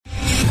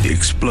The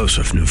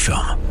explosive new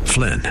film,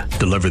 Flynn,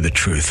 deliver the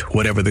truth,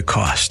 whatever the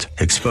cost,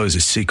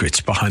 exposes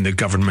secrets behind the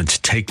government's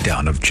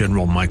takedown of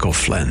General Michael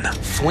Flynn.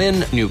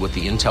 Flynn knew what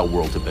the intel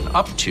world had been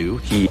up to.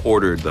 He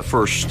ordered the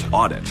first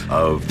audit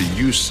of the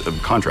use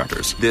of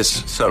contractors.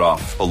 This set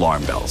off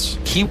alarm bells.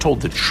 He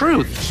told the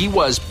truth. He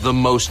was the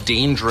most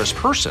dangerous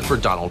person for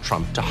Donald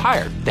Trump to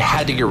hire. They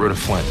had to get rid of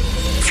Flynn.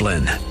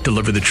 Flynn,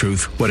 deliver the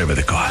truth, whatever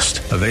the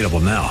cost. Available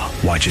now.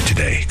 Watch it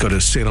today. Go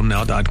to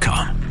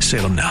salemnow.com.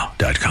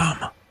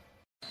 salemnow.com.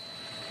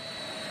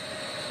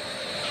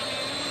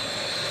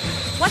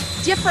 What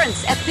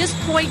difference at this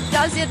point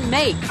does it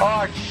make?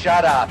 Oh,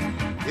 shut up.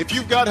 If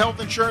you've got health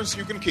insurance,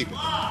 you can keep it.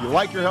 If you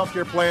like your health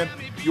care plan,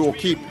 you will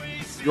keep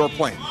your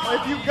plan.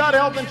 If you've got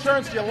health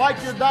insurance, you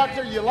like your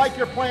doctor, you like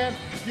your plan,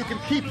 you can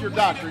keep your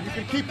doctor, you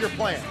can keep your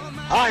plan.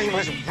 I'm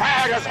as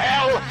mad as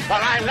hell,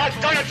 but I'm not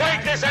going to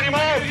take this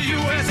anymore.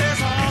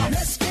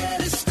 Let's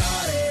get it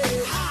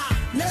started.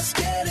 Let's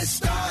get it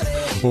started.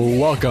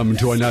 Welcome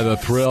to another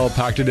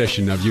thrill-packed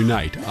edition of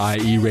Unite,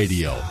 i.e.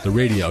 Radio, the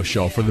radio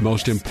show for the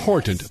most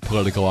important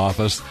political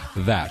office,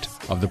 that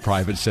of the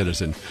private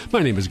citizen.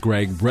 My name is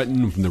Greg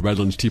Britton from the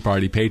Redlands Tea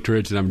Party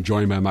Patriots, and I'm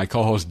joined by my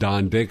co-host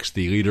Don Dix,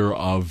 the leader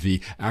of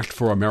the Act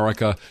for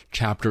America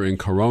chapter in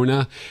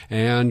Corona.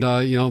 And,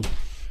 the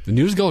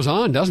news goes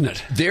on, doesn't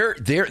it?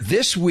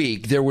 This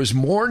week, there was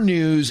more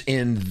news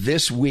in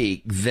this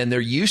week than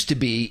there used to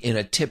be in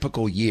a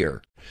typical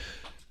year.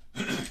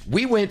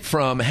 We went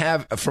from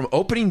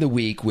opening the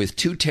week with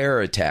 2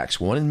 terror attacks,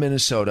 one in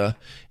Minnesota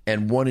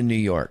and one in New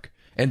York,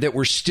 and that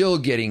we're still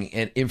getting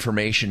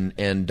information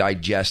and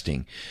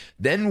digesting.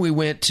 Then we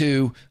went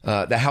to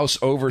the House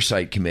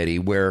Oversight Committee,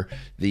 where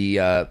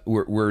they're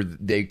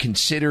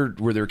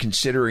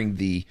considering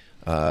the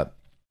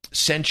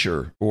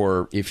censure,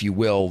 or if you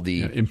will,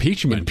 the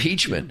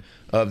impeachment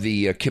of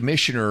the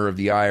commissioner of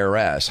the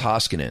IRS,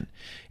 Hoskinen.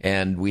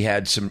 And we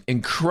had some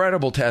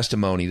incredible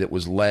testimony that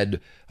was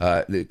led,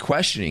 the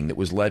questioning that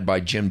was led by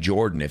Jim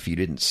Jordan. If you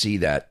didn't see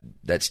that,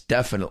 that's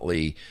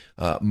definitely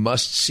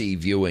must-see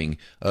viewing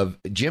of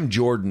Jim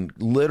Jordan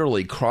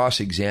literally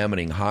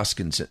cross-examining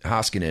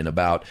Hoskinen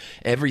about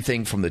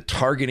everything from the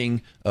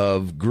targeting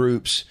of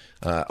groups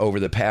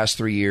over the past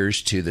 3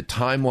 years to the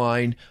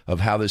timeline of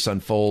how this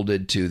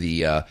unfolded to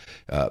the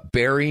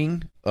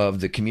burying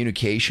of the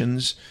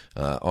communications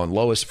on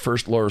Lois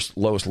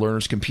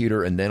Lerner's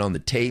computer and then on the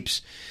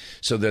tapes.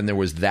 So then there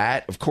was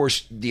that. Of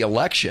course, the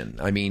election.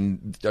 I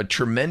mean, a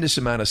tremendous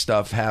amount of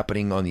stuff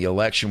happening on the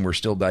election. We're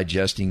still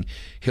digesting.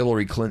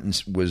 Hillary Clinton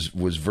was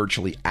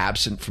virtually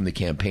absent from the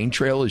campaign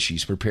trail as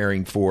she's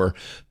preparing for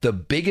the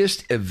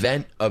biggest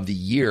event of the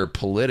year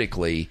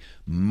politically,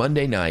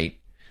 Monday night,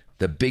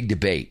 the big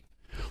debate.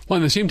 Well,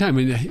 at the same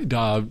time,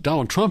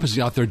 Donald Trump is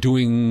out there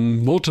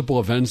doing multiple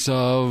events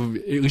of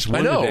at least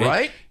one a day.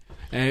 Right?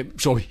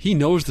 So he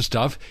knows the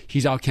stuff.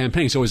 He's out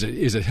campaigning. So is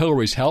it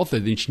Hillary's health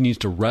that she needs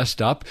to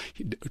rest up?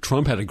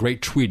 Trump had a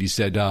great tweet. He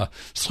said,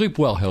 "Sleep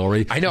well,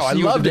 Hillary." I know. I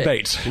loved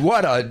it.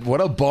 What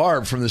a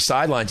barb from the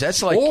sidelines.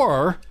 That's like,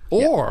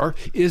 or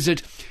is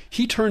it?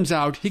 He turns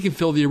out he can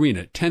fill the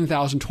arena,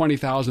 10,000,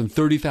 20,000,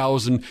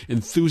 30,000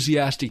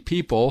 enthusiastic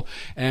people,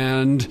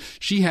 and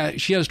she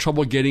has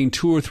trouble getting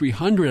 200 or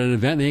 300 at an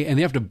event, and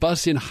they have to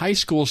bus in high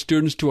school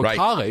students to a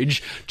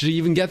college to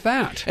even get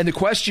that. And the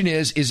question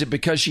is it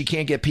because she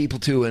can't get people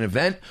to an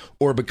event,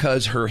 or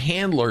because her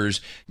handlers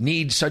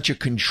need such a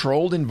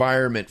controlled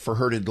environment for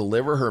her to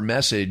deliver her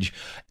message,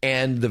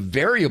 and the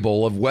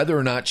variable of whether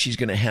or not she's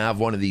going to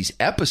have one of these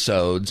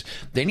episodes,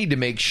 they need to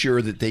make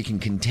sure that they can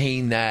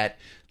contain that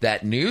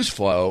news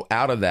flow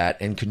out of that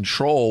and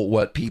control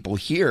what people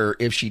hear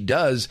if she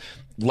does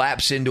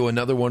lapse into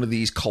another one of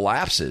these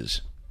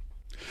collapses.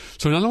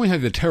 So not only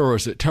have the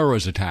terrorist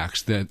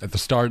attacks that at the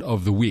start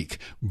of the week,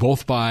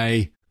 both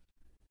by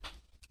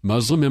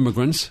Muslim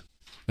immigrants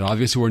that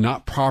obviously were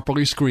not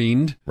properly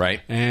screened.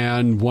 Right.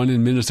 And one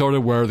in Minnesota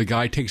where the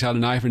guy takes out a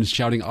knife and is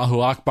shouting Allahu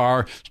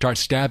Akbar,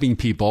 starts stabbing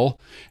people.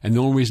 And the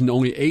only reason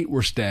only 8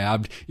 were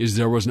stabbed is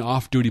there was an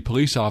off-duty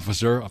police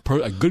officer, a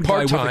good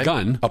guy with a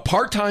gun. A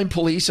part-time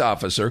police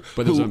officer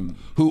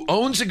who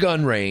owns a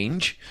gun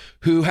range,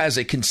 who has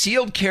a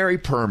concealed carry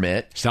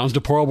permit. Sounds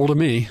deplorable to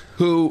me.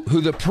 Who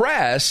the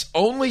press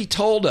only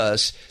told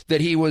us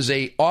that he was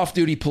a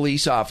off-duty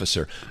police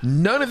officer.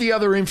 None of the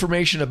other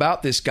information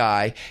about this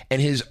guy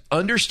and his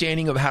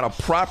understanding of how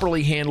to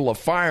properly handle a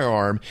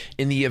firearm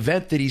in the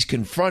event that he's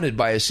confronted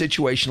by a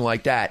situation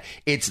like that.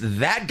 It's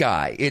that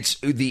guy. It's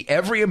the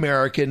every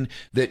American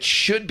that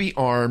should be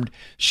armed,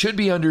 should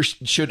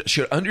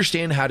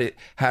understand how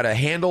to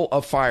handle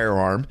a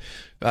firearm.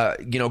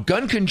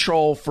 Gun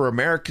control for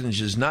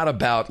Americans is not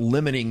about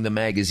limiting the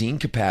magazine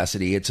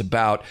capacity. It's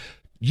about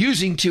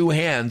using 2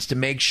 hands to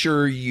make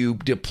sure you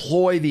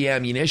deploy the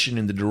ammunition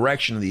in the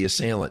direction of the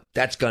assailant.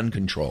 That's gun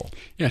control.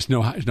 Yes,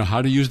 know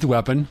how to use the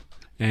weapon.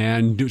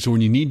 So when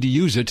you need to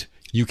use it,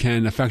 you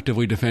can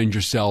effectively defend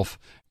yourself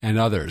and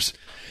others.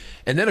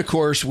 And then, of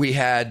course, we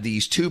had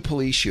these 2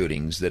 police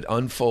shootings that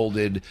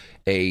unfolded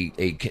a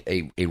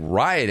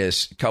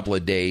riotous couple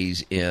of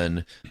days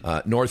in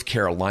North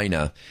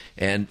Carolina.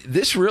 And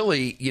this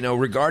really,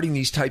 regarding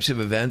these types of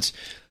events,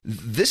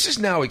 this is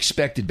now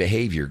expected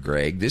behavior,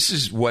 Greg. This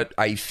is what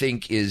I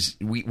think is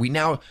we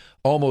now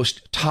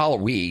almost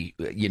tolerate,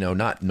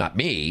 not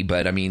me,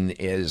 but I mean,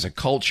 as a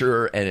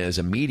culture and as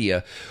a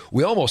media,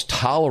 we almost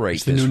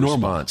tolerate this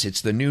response.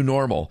 It's the new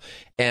normal.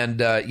 And,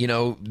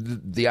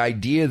 the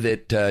idea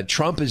that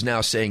Trump is now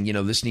saying,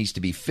 this needs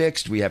to be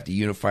fixed. We have to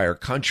unify our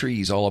country.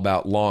 He's all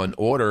about law and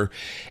order.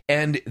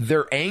 And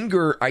their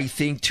anger, I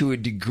think, to a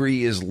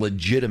degree is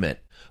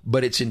legitimate,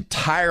 but it's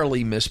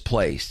entirely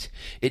misplaced.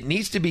 It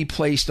needs to be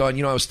placed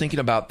on, I was thinking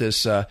about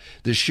this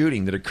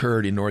shooting that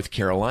occurred in North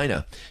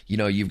Carolina.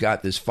 You've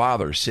got this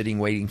father sitting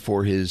waiting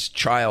for his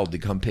child to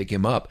come pick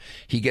him up.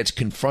 He gets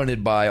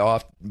confronted by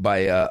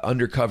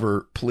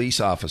undercover police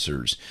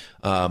officers.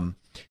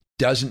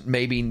 Doesn't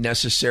maybe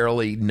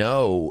necessarily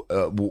know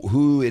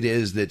who it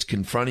is that's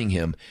confronting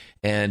him.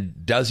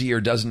 And does he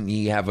or doesn't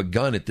he have a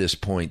gun at this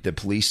point? The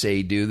police say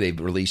he do. They've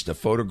released a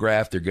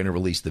photograph. They're going to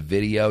release the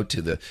video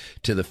to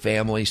the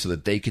family so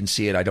that they can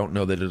see it. I don't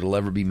know that it'll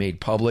ever be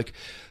made public.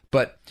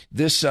 But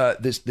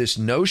this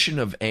notion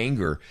of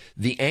anger,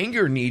 the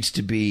anger needs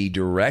to be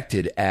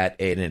directed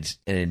at an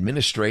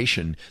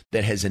administration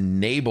that has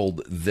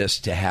enabled this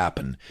to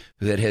happen,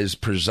 that has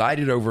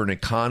presided over an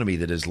economy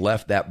that has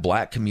left that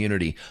black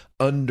community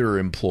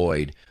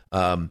underemployed,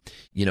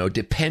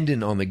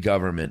 dependent on the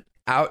government,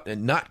 out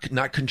and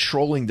not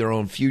controlling their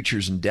own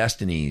futures and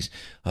destinies,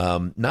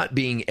 not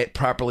being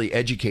properly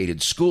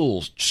educated,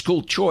 school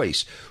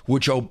choice,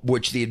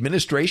 which the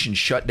administration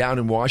shut down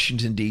in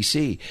Washington,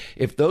 D.C.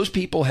 If those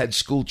people had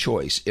school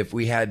choice, if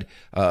we had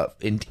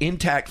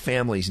intact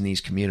families in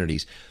these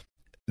communities,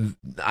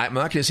 I'm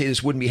not going to say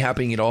this wouldn't be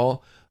happening at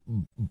all,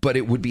 but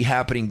it would be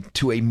happening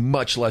to a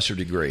much lesser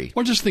degree.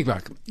 Well, just think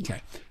back.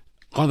 Okay.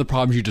 All the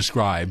problems you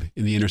describe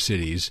in the inner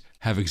cities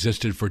have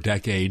existed for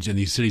decades, and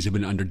these cities have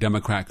been under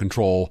Democrat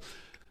control,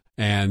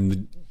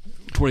 and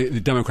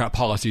the Democrat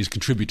policies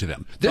contribute to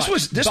them. This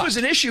was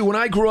an issue when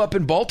I grew up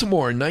in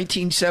Baltimore in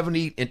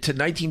 1970 to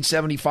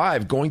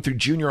 1975, going through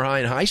junior high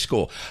and high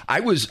school. I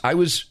was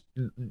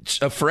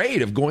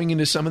afraid of going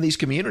into some of these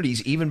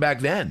communities even back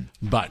then.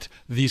 But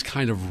these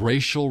kind of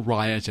racial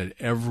riots at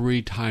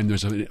every time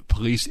there's a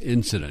police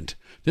incident,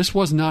 this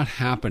was not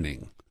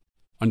happening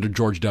under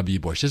George W.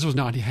 Bush. This was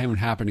not even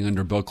happening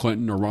under Bill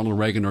Clinton or Ronald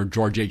Reagan or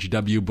George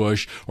H.W.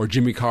 Bush or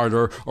Jimmy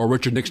Carter or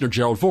Richard Nixon or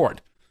Gerald Ford.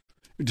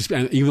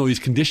 Even though these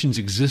conditions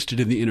existed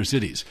in the inner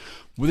cities.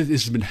 This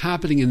has been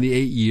happening in the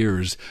 8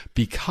 years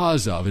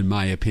because of, in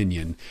my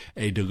opinion,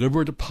 a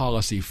deliberate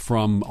policy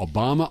from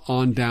Obama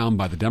on down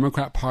by the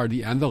Democrat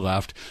Party and the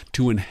left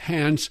to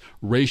enhance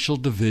racial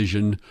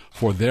division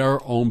for their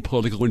own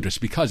political interests.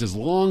 Because as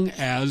long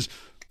as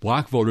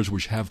black voters,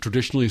 which have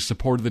traditionally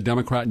supported the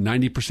Democrat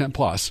 90%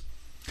 plus,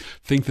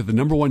 think that the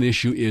number one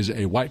issue is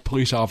a white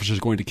police officer is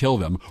going to kill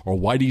them or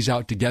whitey's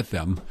out to get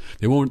them,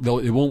 they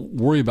won't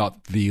worry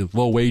about the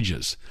low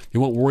wages. They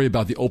won't worry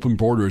about the open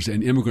borders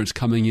and immigrants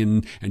coming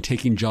in and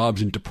taking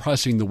jobs and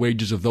depressing the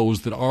wages of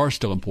those that are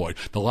still employed,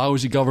 the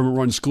lousy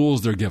government-run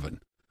schools they're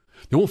given.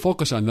 They won't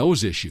focus on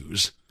those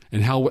issues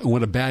and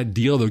what a bad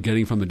deal they're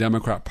getting from the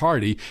Democrat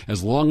Party,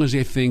 as long as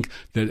they think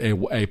that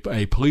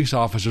a police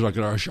officer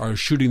are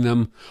shooting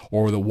them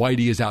or the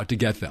whitey is out to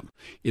get them.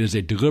 It is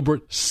a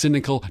deliberate,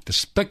 cynical,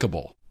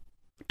 despicable,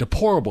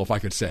 deplorable, if I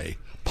could say,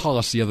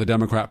 policy of the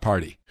Democrat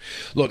Party.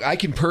 Look, I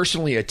can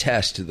personally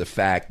attest to the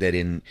fact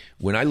that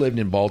when I lived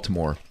in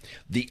Baltimore,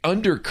 the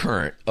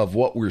undercurrent of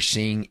what we're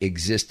seeing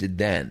existed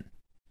then.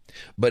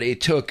 But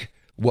it took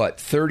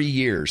 30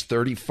 years,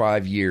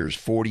 35 years,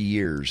 40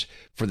 years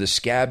for the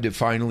scab to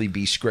finally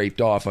be scraped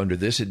off under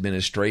this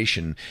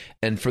administration.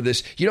 And for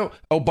this,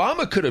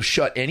 Obama could have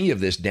shut any of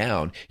this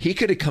down. He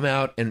could have come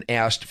out and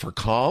asked for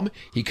calm.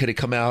 He could have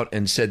come out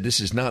and said,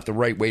 this is not the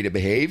right way to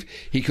behave.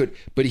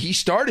 But he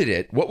started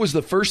it. What was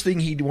the first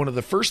thing one of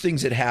the first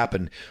things that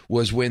happened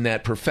was when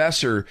that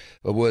professor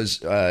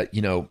was,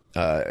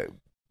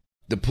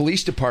 the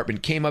police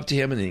department came up to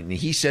him and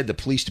he said the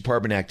police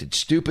department acted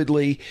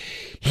stupidly.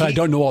 I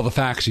don't know all the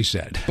facts, he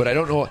said. But I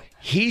don't know.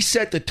 He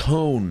set the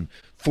tone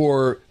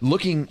for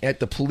looking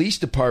at the police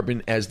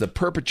department as the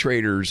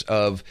perpetrators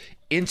of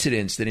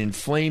incidents that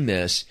inflame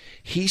this.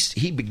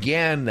 He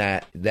began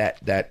that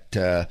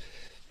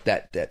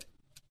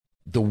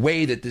the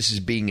way that this is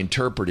being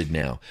interpreted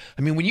now.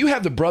 I mean, when you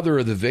have the brother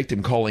of the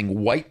victim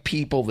calling white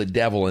people the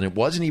devil, and it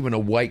wasn't even a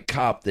white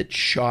cop that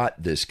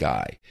shot this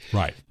guy.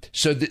 Right.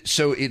 So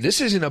this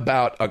isn't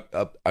about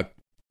a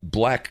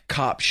black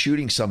cop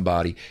shooting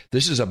somebody.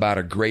 This is about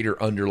a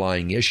greater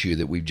underlying issue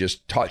that we've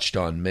just touched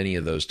on many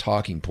of those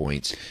talking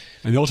points.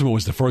 And the ultimate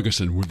was the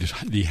Ferguson, where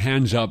the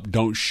hands up,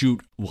 don't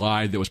shoot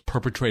lie that was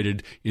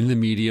perpetrated in the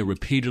media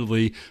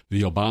repeatedly.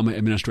 The Obama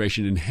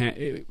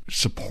administration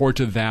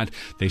supported that.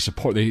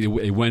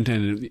 They went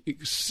and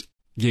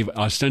gave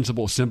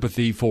ostensible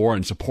sympathy for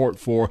and support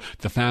for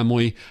the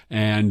family.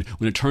 And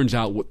when it turns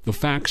out what the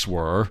facts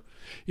were,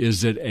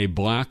 is that a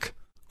black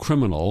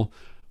criminal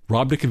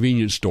robbed a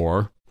convenience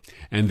store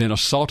and then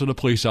assaulted a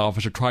police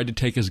officer, tried to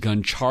take his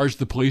gun, charged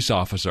the police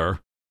officer,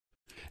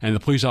 and the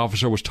police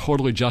officer was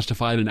totally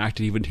justified and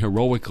acted even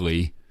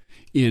heroically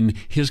in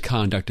his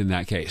conduct in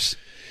that case.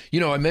 You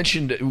know, I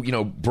mentioned,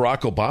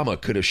 Barack Obama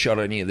could have shut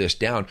any of this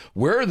down.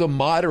 Where are the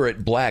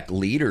moderate black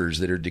leaders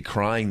that are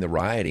decrying the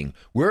rioting?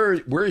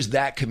 Where is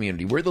that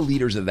community? Where are the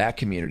leaders of that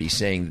community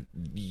saying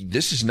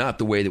this is not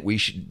the way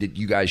that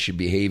you guys should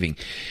be behaving?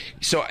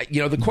 So,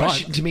 the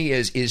question to me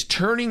is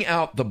turning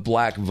out the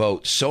black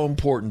vote so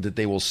important that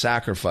they will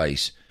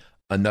sacrifice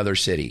another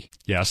city?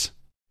 Yes.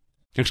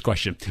 Next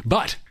question.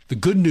 But the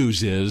good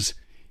news is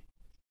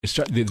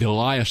the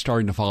lie is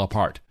starting to fall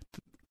apart,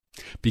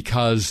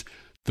 because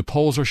the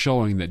polls are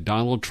showing that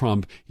Donald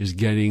Trump is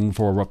getting,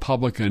 for a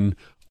Republican,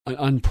 an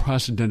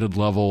unprecedented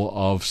level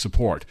of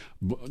support.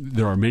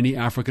 There are many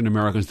African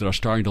Americans that are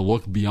starting to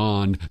look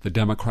beyond the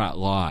Democrat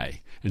lie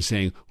and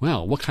saying,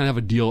 well, what kind of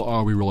a deal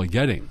are we really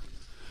getting?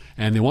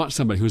 And they want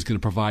somebody who's going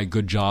to provide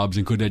good jobs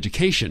and good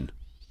education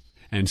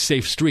and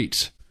safe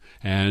streets.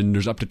 And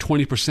there's up to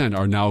 20%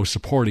 are now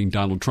supporting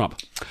Donald Trump.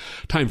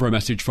 Time for a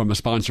message from the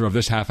sponsor of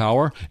this half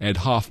hour, Ed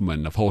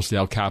Hoffman of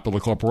Wholesale Capital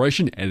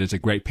Corporation. Ed is a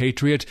great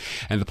patriot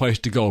and the place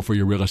to go for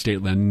your real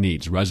estate lending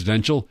needs,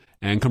 residential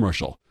and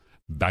commercial.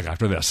 Back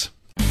after this.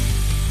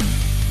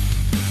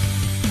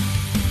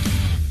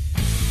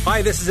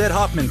 Hi, this is Ed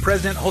Hoffman,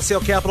 President,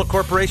 Wholesale Capital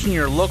Corporation,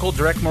 your local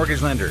direct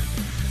mortgage lender.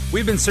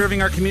 We've been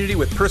serving our community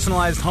with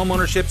personalized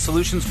homeownership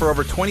solutions for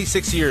over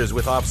 26 years,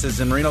 with offices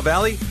in Moreno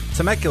Valley,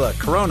 Temecula,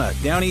 Corona,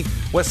 Downey,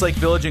 Westlake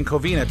Village, and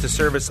Covina to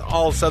service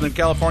all of Southern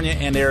California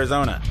and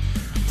Arizona.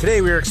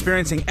 Today, we are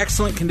experiencing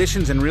excellent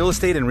conditions in real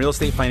estate and real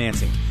estate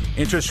financing.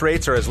 Interest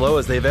rates are as low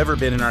as they've ever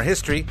been in our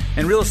history,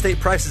 and real estate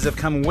prices have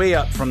come way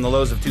up from the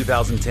lows of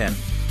 2010.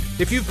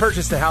 If you've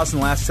purchased a house in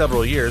the last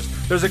several years,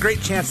 there's a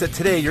great chance that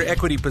today your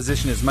equity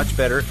position is much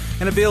better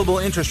and available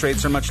interest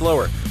rates are much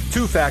lower.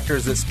 Two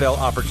factors that spell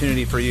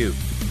opportunity for you.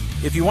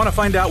 If you want to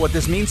find out what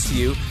this means to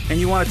you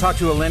and you want to talk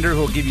to a lender who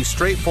will give you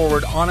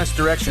straightforward, honest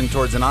direction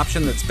towards an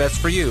option that's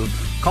best for you,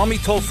 call me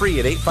toll-free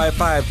at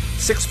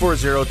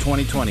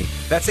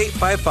 855-640-2020. That's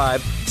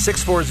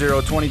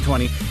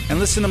 855-640-2020. And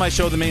listen to my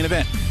show, The Main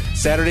Event.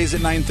 Saturdays at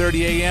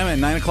 9:30 a.m.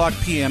 and 9 o'clock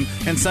p.m.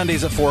 and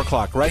Sundays at 4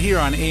 o'clock, right here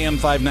on AM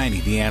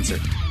 590, The Answer.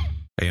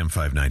 AM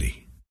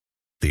 590,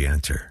 The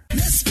Answer.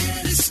 Let's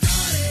get it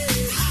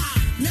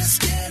started. Let's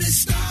get it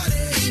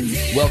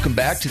started. Welcome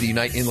back to the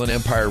Unite Inland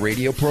Empire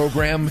radio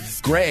program.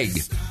 Greg,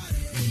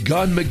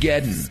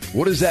 Gunmageddon,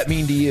 what does that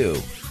mean to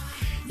you?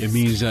 It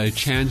means a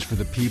chance for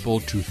the people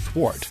to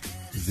thwart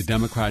the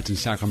Democrats in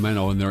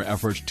Sacramento in their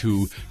efforts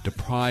to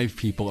deprive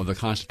people of the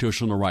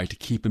constitutional right to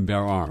keep and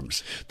bear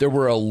arms. There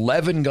were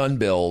 11 gun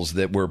bills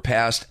that were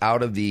passed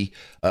out of the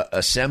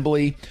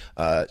assembly.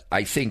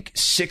 I think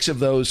 6 of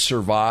those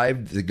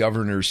survived the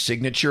governor's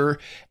signature.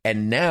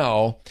 And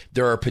now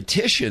there are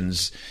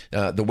petitions.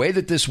 The way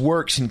that this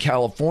works in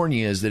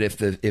California is that if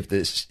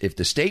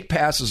the state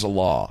passes a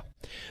law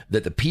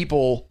that the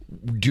people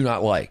do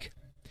not like,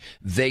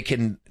 they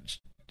can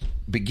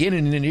begin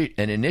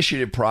an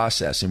initiative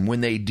process. And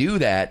when they do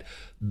that,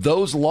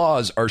 those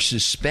laws are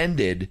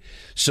suspended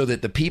so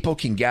that the people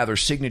can gather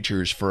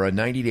signatures for a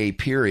 90-day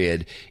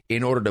period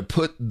in order to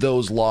put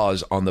those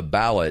laws on the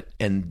ballot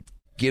and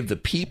give the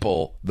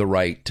people the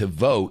right to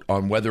vote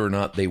on whether or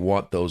not they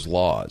want those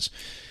laws.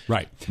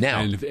 Right.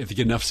 Now, and if they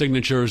get enough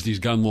signatures, these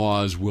gun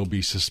laws will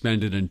be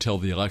suspended until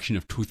the election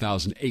of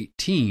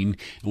 2018,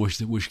 in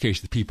which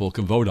case the people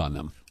can vote on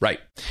them. Right.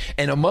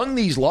 And among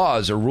these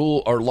laws are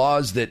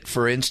laws that,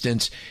 for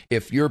instance,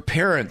 if your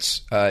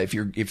parents,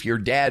 if your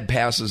dad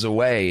passes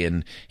away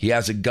and he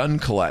has a gun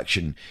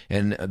collection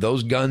and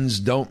those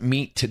guns don't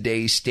meet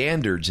today's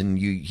standards and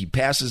he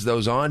passes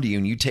those on to you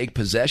and you take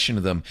possession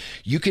of them,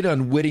 you can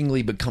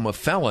unwittingly become a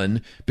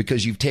felon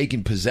because you've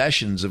taken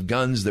possessions of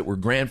guns that were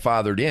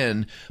grandfathered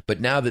in, but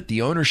now that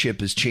the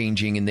ownership is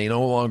changing and they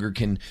no longer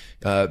can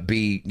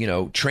be,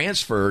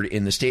 transferred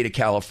in the state of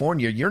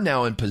California, you're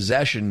now in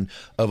possession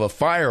of a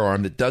firearm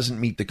that doesn't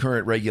meet the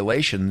current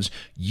regulations.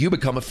 You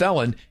become a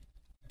felon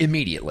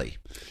immediately.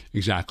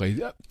 Exactly.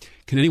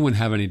 Can anyone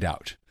have any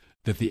doubt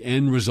that the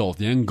end result,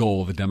 the end goal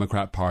of the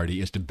Democrat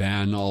Party is to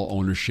ban all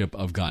ownership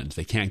of guns?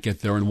 They can't get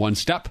there in one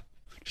step,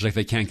 just like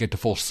they can't get to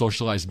full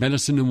socialized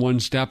medicine in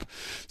one step.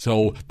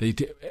 So they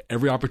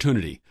every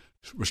opportunity,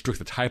 restrict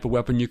the type of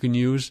weapon you can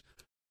use,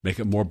 make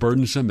it more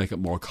burdensome, make it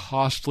more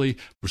costly,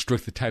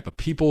 restrict the type of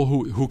people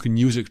who can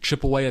use it,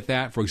 chip away at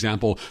that. For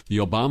example, the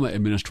Obama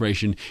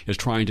administration is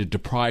trying to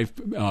deprive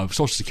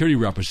Social Security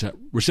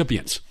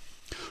recipients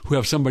who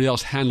have somebody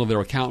else handle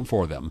their account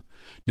for them.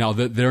 Now,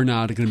 they're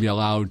not going to be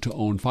allowed to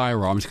own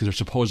firearms because they're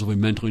supposedly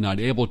mentally not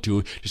able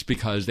to, just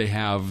because they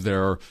have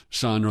their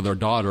son or their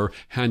daughter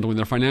handling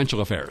their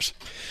financial affairs.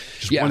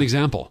 Just one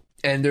example.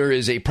 And there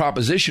is a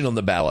proposition on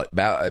the ballot,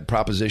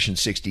 Proposition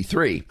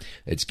 63.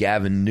 It's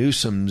Gavin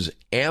Newsom's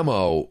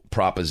ammo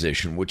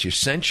proposition, which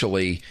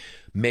essentially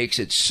makes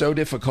it so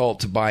difficult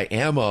to buy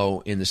ammo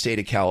in the state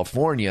of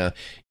California,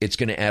 it's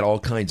going to add all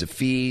kinds of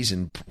fees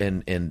and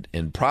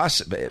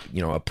process,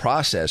 a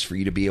process for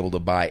you to be able to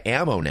buy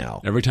ammo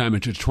now. Every time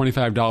it's a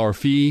 $25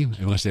 fee,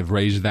 unless they've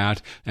raised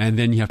that, and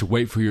then you have to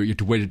wait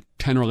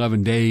 10 or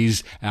 11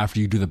 days after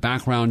you do the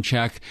background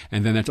check,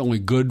 and then that's only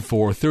good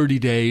for 30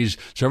 days.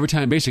 So every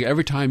time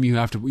you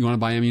want to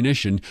buy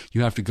ammunition,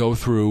 you have to go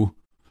through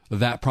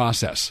that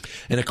process.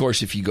 And of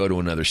course, if you go to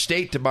another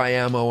state to buy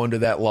ammo under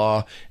that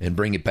law and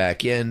bring it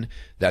back in,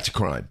 that's a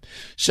crime.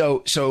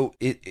 So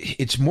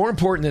it's more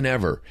important than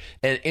ever.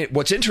 And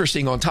what's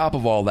interesting on top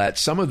of all that,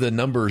 some of the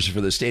numbers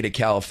for the state of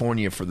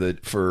California for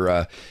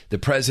the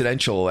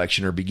presidential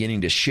election are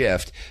beginning to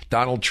shift.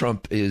 Donald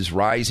Trump is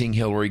rising,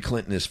 Hillary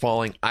Clinton is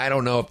falling. I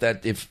don't know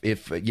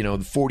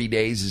if 40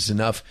 days is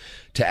enough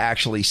to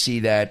actually see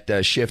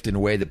that shift in a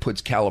way that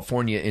puts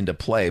California into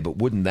play. But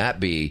wouldn't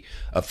that be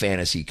a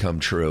fantasy come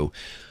true?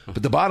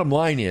 But the bottom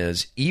line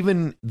is,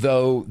 even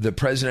though the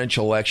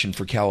presidential election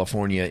for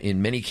California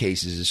in many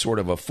cases is sort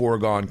of a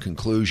foregone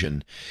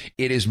conclusion,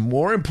 it is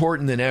more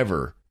important than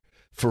ever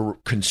for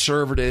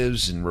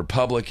conservatives and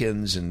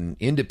Republicans and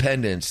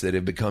independents that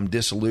have become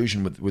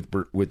disillusioned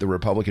with the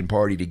Republican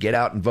Party to get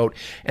out and vote.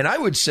 And I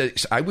would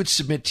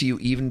submit to you,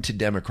 even to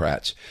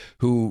Democrats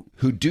who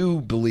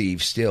do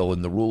believe still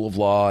in the rule of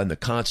law and the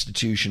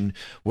Constitution,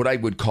 what I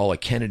would call a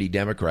Kennedy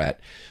Democrat.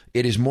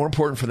 It is more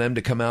important for them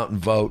to come out and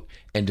vote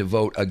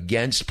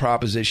against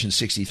Proposition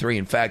 63.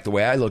 In fact, the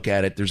way I look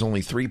at it, there's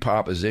only 3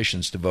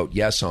 propositions to vote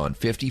yes on: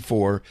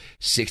 54,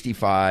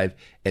 65,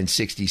 and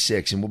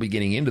 66. And we'll be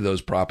getting into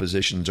those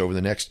propositions over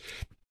the next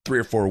 3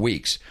 or 4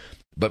 weeks.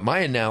 But my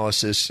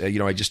analysis,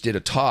 I just did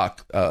a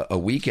talk a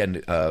week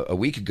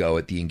ago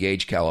at the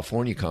Engage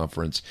California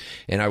conference,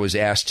 and I was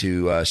asked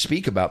to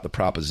speak about the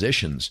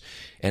propositions.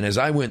 And as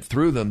I went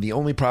through them, the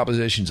only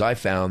propositions I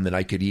found that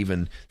I could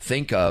even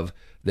think of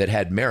that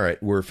had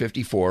merit were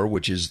 54,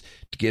 which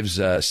gives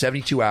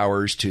 72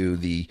 hours to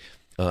the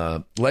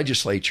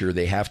legislature.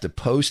 They have to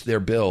post their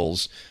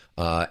bills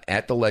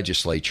at the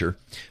legislature,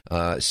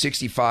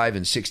 65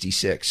 and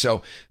 66.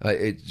 So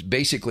it's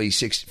basically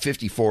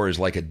 54 is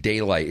like a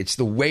daylight. It's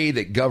the way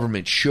that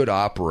government should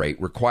operate.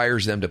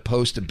 Requires them to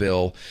post a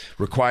bill,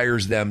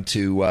 requires them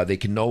to, they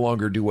can no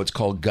longer do what's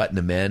called gut and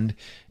amend.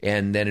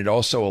 And then it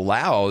also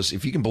allows,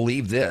 if you can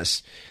believe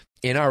this,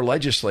 in our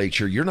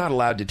legislature, you're not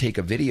allowed to take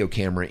a video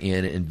camera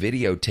in and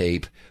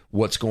videotape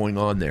what's going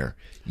on there.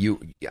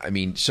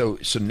 So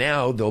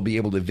now they'll be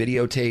able to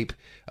videotape.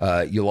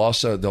 They'll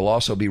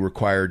also be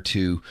required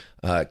to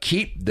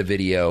keep the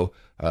video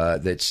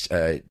that's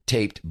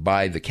taped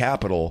by the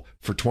Capitol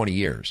for 20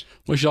 years.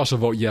 We should also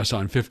vote yes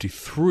on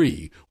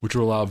 53, which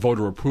will allow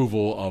voter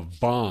approval of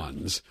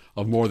bonds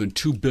of more than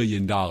 $2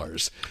 billion.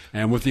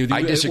 And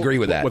I disagree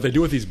with that. What they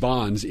do with these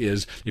bonds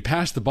is they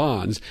pass the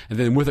bonds, and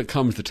then with it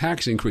comes the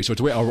tax increase. So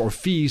it's a way, or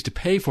fees to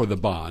pay for the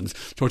bonds.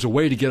 So it's a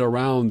way to get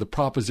around the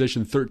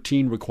Proposition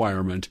 13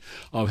 requirement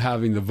of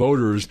having the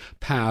voters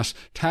pass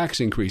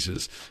tax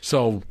increases.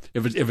 So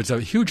if it's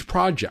a huge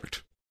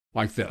project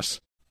like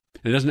this,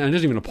 and it doesn't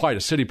even apply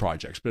to city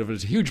projects, but if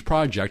it's a huge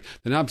project,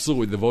 then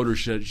absolutely the voters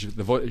should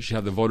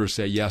have the voters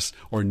say yes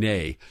or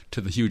nay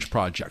to the huge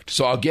project.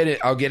 So I'll get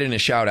in a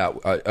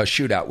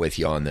shootout with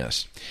you on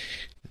this.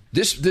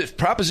 This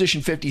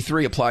Proposition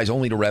 53 applies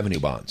only to revenue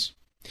bonds.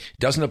 It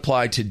doesn't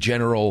apply to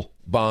general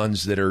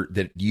bonds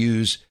that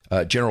use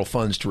general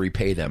funds to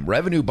repay them.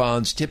 Revenue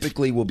bonds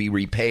typically will be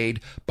repaid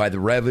by the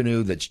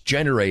revenue that's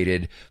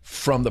generated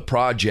from the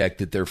project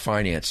that they're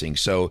financing.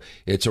 So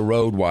it's a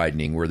road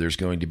widening where there's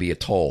going to be a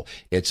toll.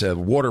 It's a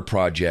water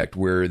project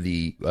where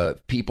the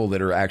people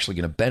that are actually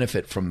going to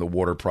benefit from the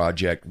water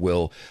project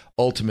will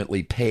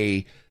ultimately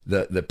pay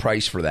the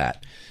price for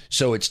that.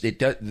 So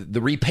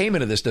the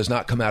repayment of this does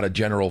not come out of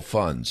general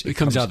funds. It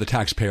comes out of the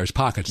taxpayers'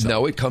 pockets, though.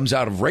 No, it comes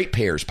out of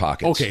ratepayers'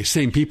 pockets. Okay,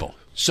 same people.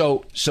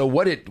 So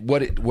what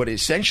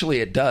essentially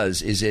it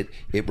does is it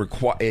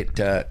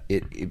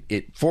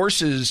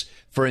forces,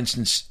 for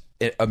instance,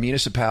 a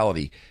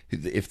municipality,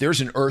 if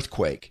there's an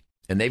earthquake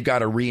and they've got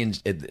to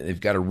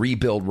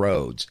rebuild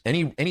roads,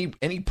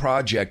 any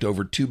project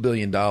over $2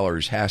 billion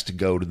has to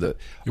go to the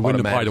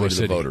automatically to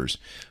the voters.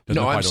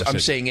 No, I'm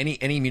saying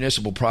any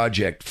municipal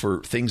project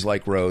for things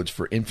like roads,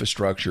 for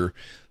infrastructure.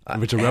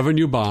 If it's a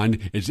revenue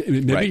bond,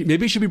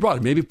 maybe it should be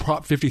broader. Maybe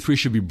Prop 53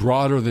 should be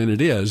broader than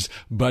it is,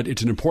 but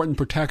it's an important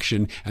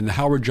protection, and the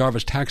Howard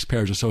Jarvis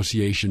Taxpayers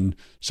Association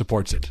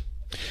supports it.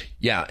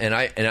 Yeah, and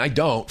I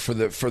don't for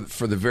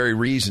the very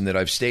reason that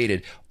I've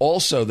stated.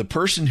 Also, the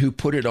person who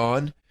put it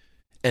on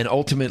and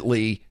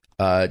ultimately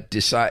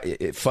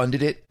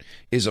funded it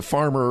is a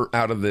farmer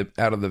out of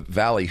the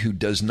valley who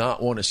does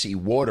not want to see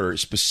water.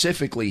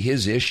 Specifically,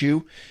 his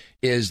issue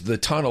is the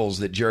tunnels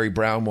that Jerry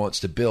Brown wants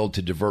to build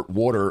to divert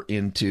water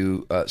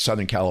into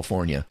Southern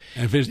California.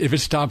 And if it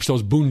stops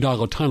those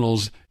boondoggle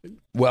tunnels,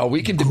 well,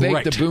 we can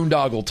debate the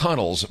boondoggle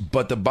tunnels,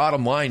 but the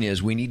bottom line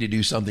is we need to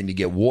do something to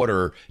get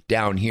water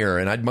down here.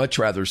 And I'd much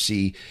rather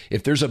see,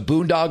 if there's a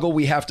boondoggle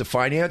we have to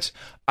finance,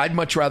 I'd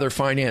much rather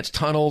finance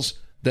tunnels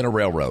than a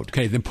railroad.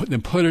 Okay, then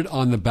put it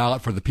on the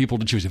ballot for the people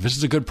to choose. If this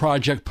is a good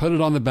project, put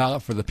it on the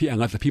ballot for and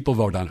let the people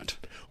vote on it.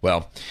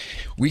 Well,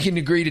 we can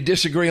agree to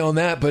disagree on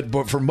that,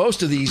 but for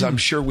most of these, I'm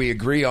sure we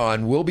agree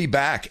on. We'll be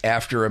back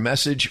after a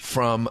message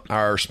from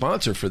our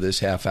sponsor for this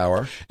half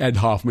hour. Ed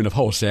Hoffman of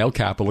Wholesale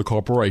Capital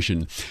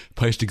Corporation.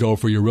 Place to go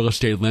for your real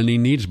estate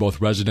lending needs, both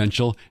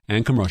residential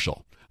and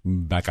commercial.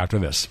 Back after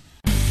this.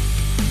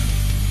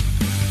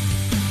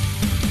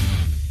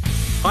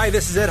 Hi,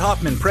 this is Ed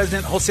Hoffman,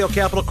 President, Wholesale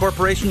Capital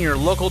Corporation, your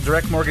local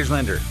direct mortgage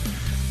lender.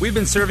 We've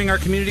been serving our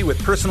community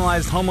with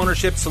personalized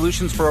homeownership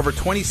solutions for over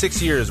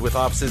 26 years with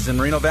offices in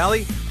Moreno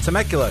Valley,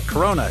 Temecula,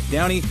 Corona,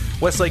 Downey,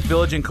 Westlake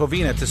Village, and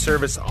Covina to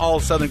service all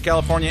of Southern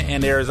California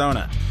and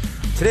Arizona.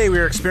 Today, we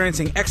are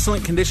experiencing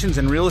excellent conditions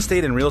in real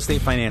estate and real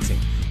estate financing.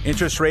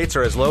 Interest rates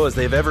are as low as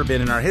they've ever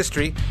been in our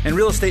history, and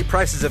real estate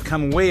prices have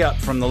come way up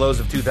from the lows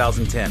of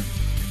 2010.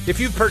 If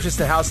you've purchased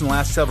a house in the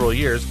last several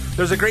years,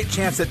 there's a great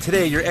chance that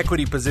today your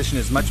equity position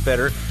is much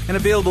better and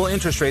available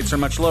interest rates are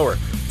much lower.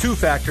 Two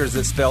factors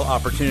that spell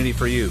opportunity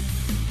for you.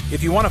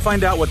 If you want to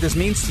find out what this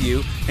means to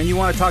you and you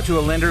want to talk to a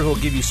lender who will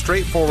give you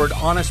straightforward,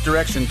 honest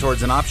direction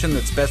towards an option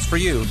that's best for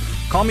you,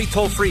 call me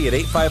toll-free at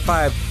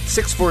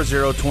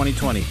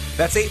 855-640-2020.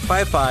 That's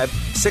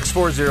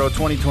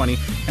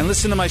 855-640-2020. And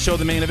listen to my show,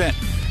 The Main Event.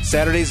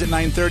 Saturdays at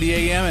 9:30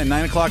 a.m. and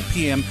 9 o'clock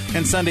p.m.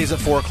 and Sundays at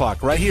 4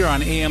 o'clock, right here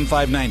on AM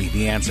 590,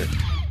 The Answer.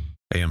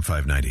 AM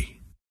 590,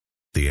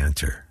 The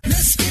Answer.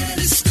 Let's get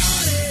it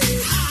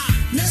started.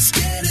 Let's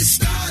get it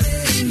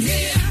started in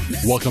here.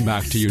 Welcome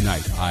back to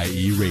Unite,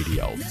 IE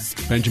Radio.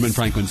 Benjamin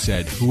Franklin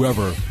said,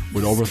 whoever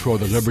would overthrow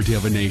the liberty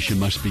of a nation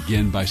must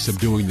begin by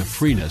subduing the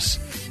freeness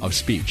of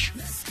speech.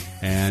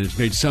 And it's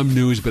made some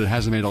news, but it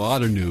hasn't made a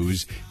lot of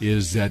news,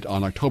 is that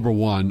on October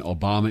 1,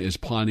 Obama is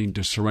planning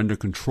to surrender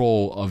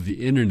control of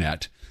the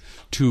Internet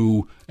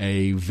to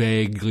a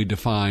vaguely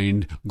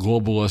defined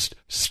globalist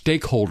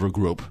stakeholder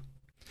group.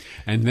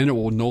 And then it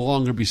will no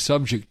longer be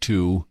subject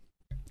to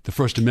the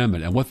First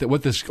Amendment. And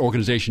what this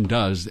organization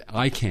does,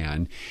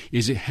 ICANN,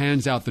 is it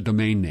hands out the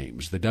domain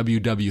names, the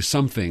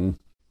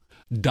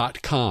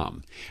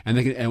www.something.com. And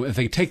if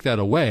they take that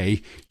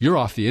away, you're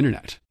off the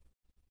Internet.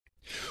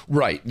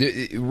 Right.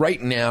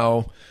 Right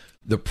now,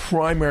 the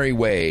primary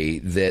way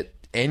that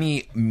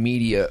any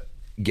media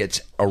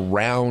gets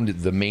around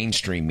the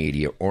mainstream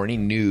media or any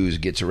news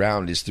gets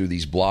around is through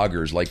these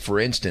bloggers. Like, for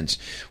instance,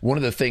 one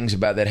of the things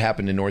about that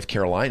happened in North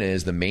Carolina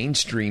is the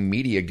mainstream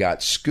media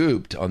got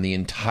scooped on the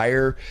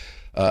entire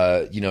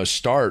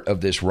start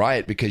of this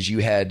riot, because you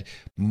had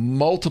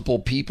multiple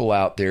people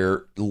out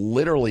there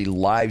literally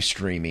live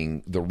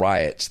streaming the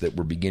riots that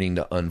were beginning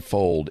to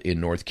unfold in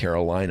North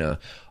Carolina,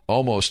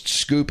 almost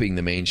scooping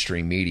the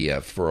mainstream media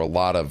for a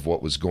lot of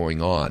what was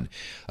going on.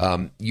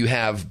 You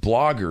have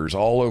bloggers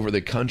all over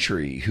the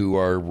country who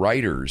are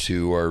writers,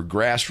 who are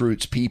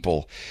grassroots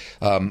people,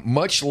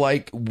 much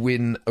like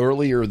when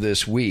earlier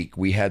this week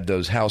we had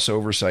those House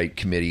Oversight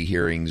Committee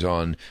hearings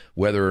on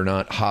whether or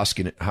not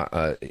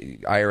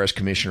IRS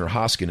Commissioner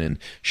Hoskinen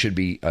should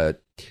be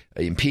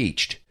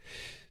impeached.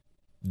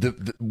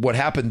 What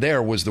happened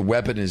there was the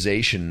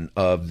weaponization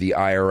of the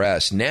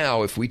IRS.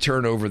 Now, if we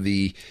turn over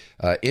the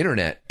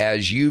internet,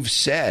 as you've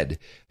said,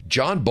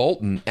 John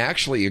Bolton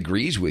actually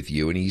agrees with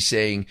you, and he's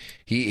saying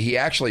he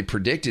actually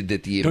predicted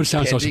that the don't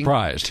sound so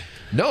surprised.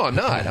 No,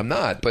 I'm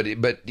not.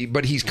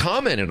 But he's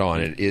commented on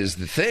it is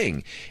the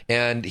thing,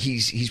 and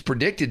he's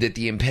predicted that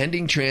the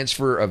impending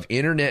transfer of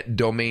internet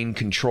domain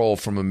control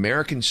from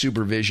American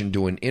supervision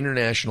to an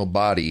international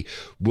body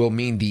will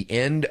mean the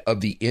end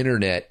of the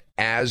internet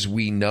as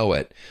we know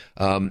it.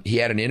 He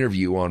had an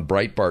interview on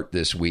Breitbart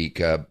this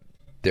week,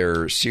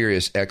 their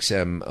Sirius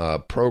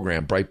XM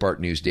program, Breitbart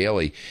News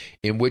Daily,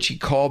 in which he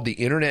called the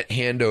internet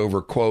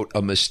handover, quote,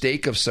 a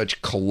mistake of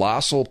such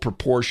colossal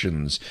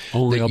proportions.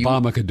 Only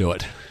Obama could do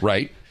it.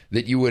 Right.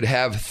 That you would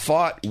have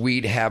thought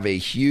we'd have a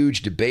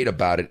huge debate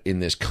about it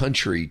in this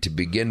country to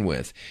begin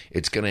with.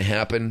 It's going to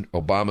happen.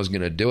 Obama's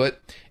going to do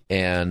it.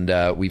 And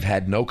we've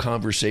had no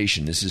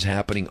conversation. This is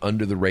happening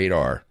under the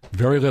radar.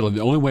 Very little.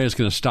 The only way it's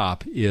going to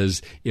stop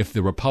is if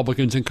the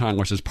Republicans in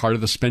Congress, as part of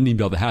the spending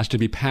bill that has to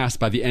be passed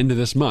by the end of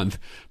this month,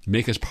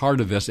 make as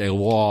part of this a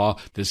law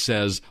that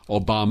says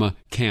Obama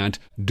can't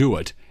do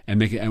it, and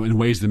make it in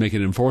ways that make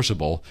it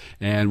enforceable.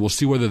 And we'll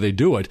see whether they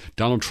do it.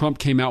 Donald Trump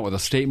came out with a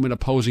statement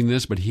opposing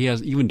this, but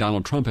even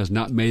Donald Trump has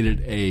not made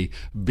it a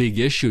big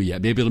issue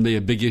yet. Maybe it'll be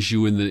a big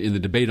issue in the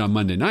debate on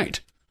Monday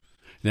night.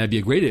 That'd be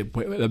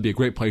a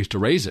great place to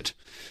raise it,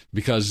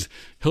 because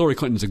Hillary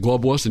Clinton's a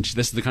globalist, and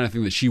this is the kind of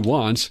thing that she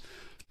wants.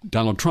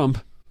 Donald Trump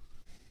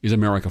is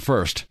America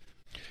first.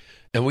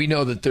 And we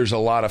know that there's a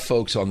lot of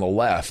folks on the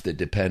left that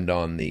depend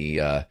on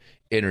the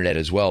internet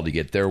as well to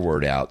get their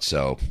word out.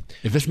 So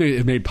if this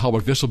is made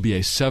public, this will be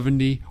a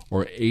 70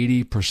 or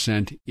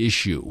 80%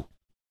 issue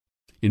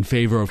in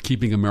favor of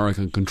keeping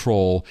America in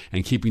control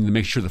and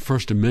make sure the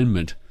First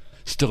Amendment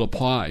still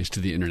applies to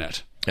the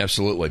internet.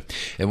 Absolutely.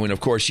 And when, of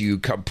course, you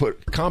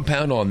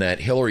compound on that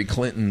Hillary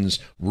Clinton's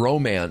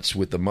romance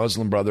with the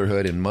Muslim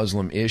Brotherhood and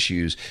Muslim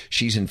issues,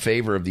 she's in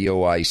favor of the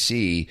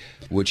OIC,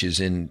 which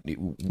is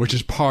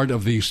part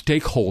of the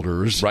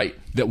stakeholders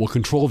that will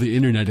control the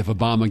internet if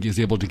Obama is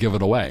able to give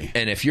it away.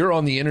 And if you're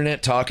on the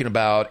internet talking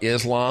about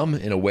Islam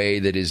in a way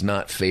that is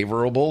not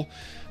favorable,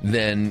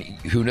 then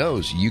who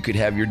knows? You could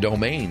have your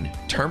domain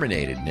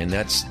terminated, and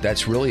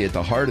that's really at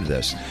the heart of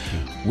this.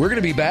 We're going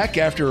to be back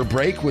after a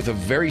break with a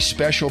very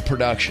special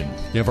production.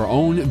 We have our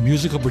own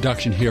musical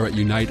production here at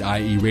Unite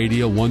IE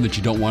Radio, one that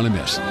you don't want to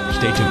miss.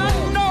 Stay tuned.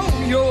 I know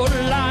you're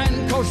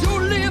lying 'cause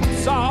your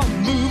lips are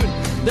moving.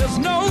 There's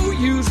no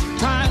use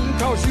trying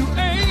 'cause you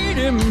ain't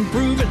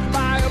improving.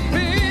 My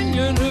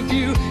opinion of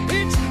you,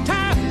 it's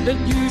time that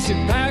you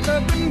should pack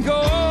up and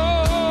go.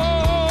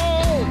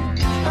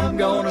 I'm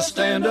gonna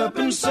stand up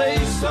and say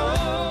so.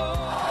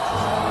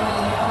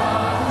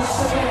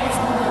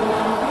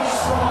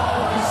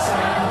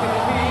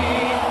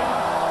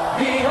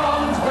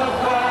 Beyond the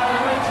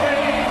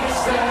barricade, is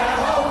there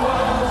a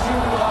world you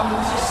want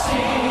to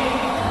see?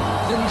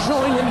 Then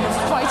join in the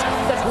fight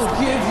that will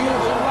give you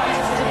the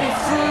right to be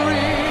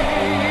free.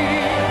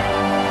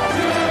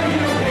 Do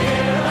you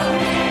hear the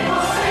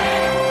people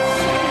sing?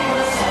 Sing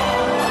the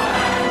song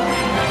and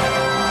remember.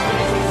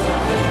 This is the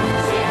liberty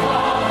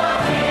for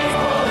the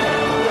people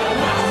who will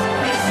not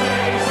be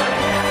slaves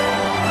again.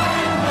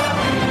 And the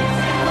music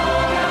of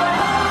your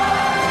heart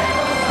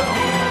echoes the music of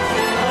the drums. There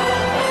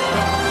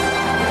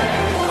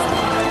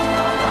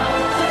is a light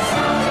above the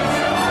sun,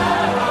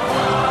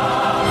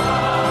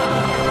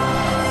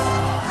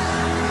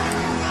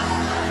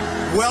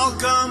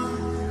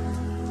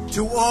 Welcome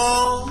to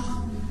all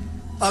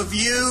of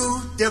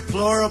you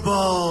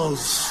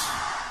deplorables.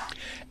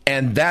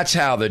 And that's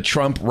how the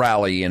Trump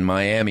rally in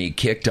Miami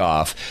kicked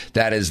off.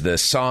 That is the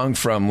song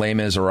from Les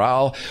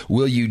Miserables.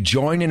 Will you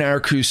join in our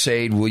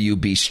crusade? Will you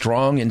be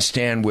strong and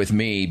stand with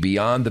me?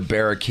 Beyond the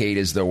barricade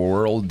is the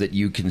world that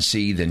you can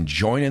see. Then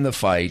join in the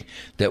fight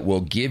that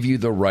will give you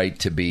the right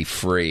to be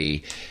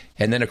free.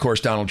 And then, of course,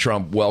 Donald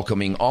Trump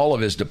welcoming all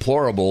of his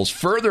deplorables,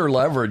 further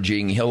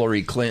leveraging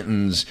Hillary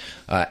Clinton's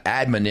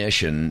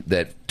admonition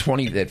that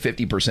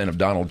 50% of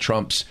Donald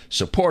Trump's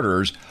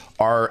supporters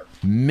are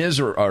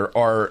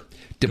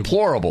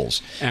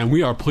deplorables. And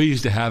we are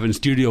pleased to have in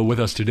studio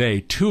with us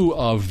today two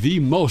of the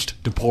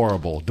most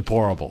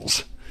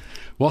deplorables.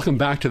 Welcome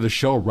back to the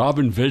show,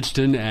 Robin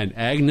Vidston and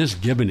Agnes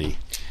Giboney.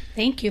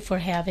 Thank you for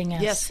having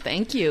us. Yes,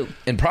 thank you.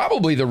 And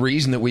probably the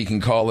reason that we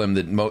can call him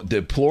the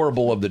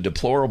deplorable of the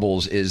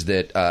deplorables is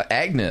that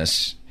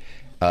Agnes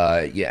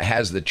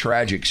has the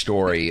tragic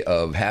story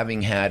of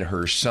having had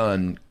her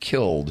son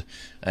killed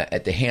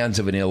at the hands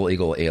of an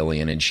illegal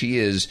alien, and she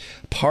is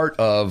part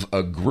of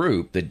a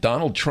group that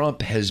Donald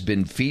Trump has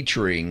been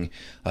featuring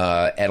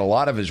at a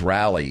lot of his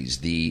rallies.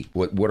 The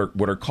what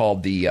are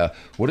called the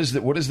what is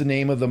the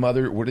name of the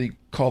mother? What do they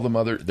call the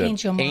mother? The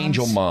Angel Moms.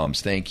 Angel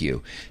Moms. Thank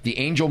you. The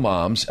Angel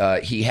Moms.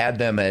 He had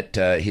them at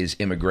his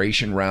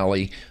immigration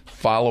rally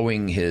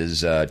following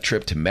his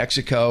trip to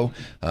Mexico.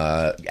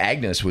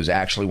 Agnes was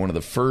actually one of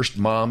the first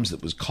moms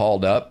that was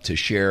called up to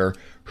share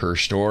her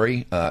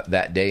story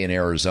that day in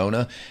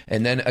Arizona.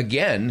 And then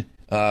again,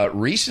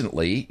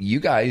 recently, you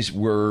guys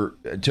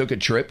took a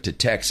trip to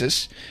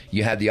Texas.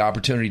 You had the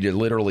opportunity to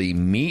literally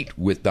meet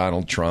with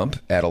Donald Trump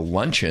at a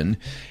luncheon.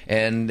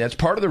 And that's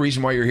part of the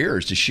reason why you're here,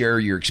 is to share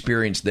your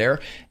experience there.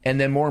 And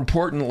then more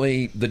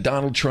importantly, the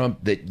Donald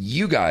Trump that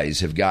you guys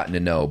have gotten to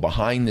know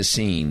behind the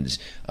scenes,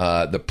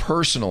 the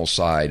personal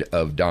side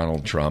of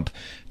Donald Trump,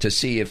 to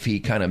see if he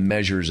kind of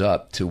measures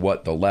up to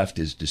what the left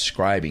is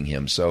describing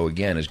him. So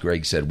again, as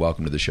Greg said,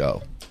 welcome to the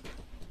show.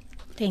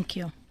 Thank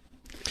you.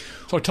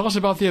 So tell us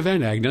about the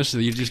event, Agnes.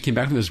 You just came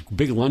back from this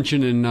big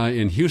luncheon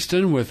in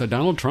Houston with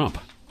Donald Trump.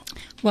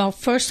 Well,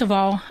 first of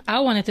all, I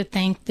wanted to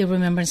thank the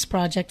Remembrance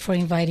Project for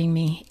inviting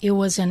me. It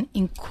was an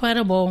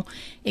incredible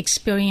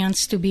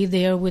experience to be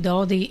there with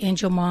all the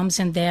angel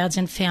moms and dads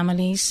and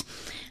families,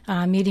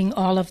 meeting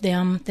all of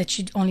them that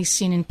you'd only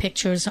seen in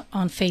pictures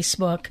on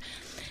Facebook.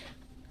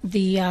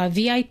 The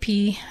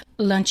VIP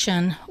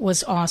luncheon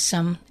was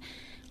awesome.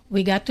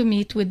 We got to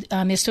meet with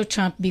Mr.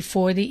 Trump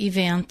before the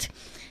event,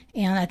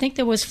 and I think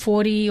there was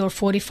 40 or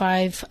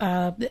 45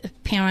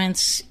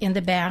 parents in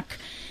the back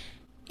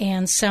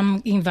and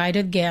some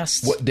invited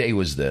guests. What day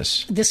was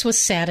this? This was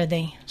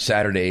Saturday.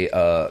 Saturday,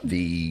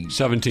 the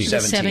 17th. The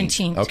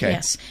 17th, okay.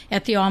 Yes,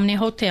 at the Omni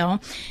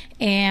Hotel.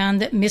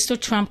 And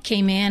Mr. Trump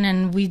came in,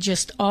 and we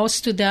just all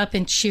stood up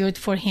and cheered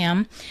for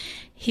him.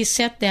 He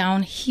sat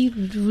down. He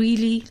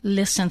really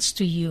listens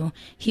to you.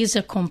 He's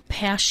a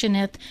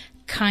compassionate,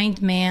 kind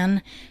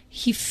man.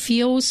 He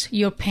feels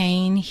your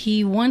pain.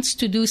 He wants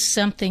to do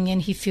something,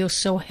 and he feels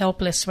so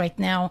helpless right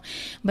now.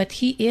 But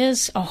he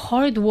is a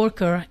hard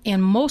worker,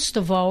 and most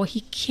of all,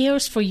 he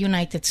cares for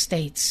United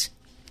States.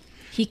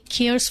 He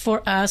cares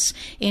for us,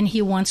 and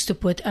he wants to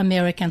put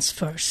Americans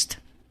first.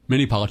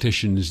 Many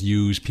politicians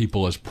use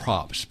people as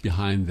props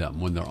behind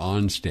them when they're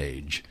on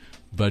stage.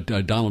 But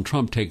Donald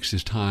Trump takes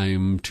his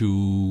time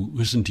to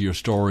listen to your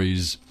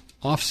stories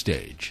off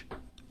stage.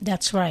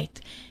 That's right.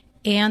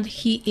 And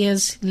he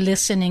is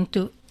listening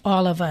to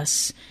all of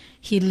us.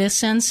 He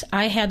listens.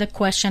 I had a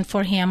question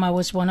for him. I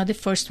was one of the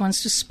first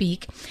ones to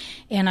speak,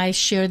 and I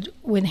shared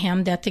with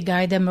him that the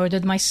guy that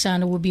murdered my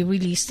son will be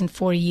released in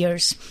 4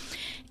 years.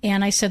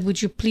 And I said,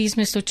 would you please,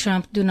 Mr.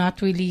 Trump, do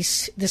not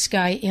release this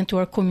guy into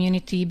our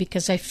community,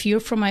 because I fear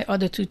for my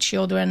other 2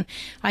 children.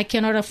 I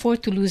cannot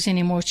afford to lose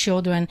any more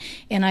children,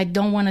 and I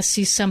don't want to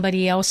see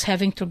somebody else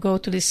having to go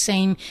to the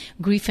same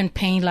grief and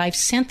pain life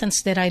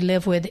sentence that I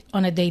live with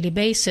on a daily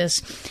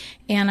basis.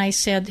 And I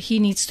said, he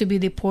needs to be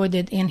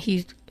deported, and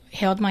he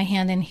held my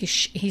hand and he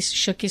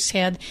shook his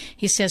head.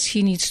 He says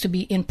he needs to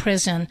be in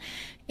prison,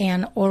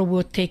 or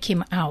we'll take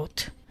him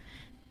out.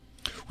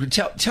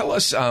 Tell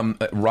us,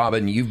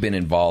 Robin, you've been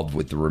involved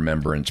with the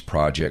Remembrance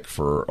Project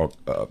for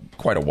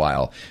quite a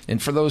while.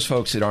 And for those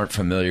folks that aren't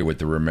familiar with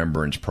the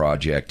Remembrance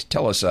Project,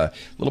 tell us a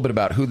little bit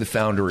about who the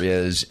founder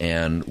is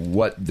and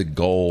what the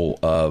goal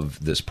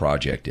of this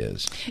project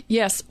is.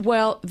 Yes,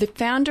 well, the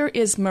founder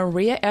is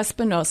Maria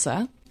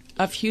Espinosa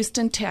of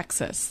Houston,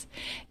 Texas.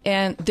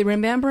 And the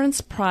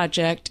Remembrance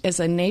Project is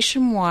a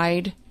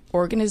nationwide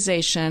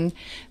organization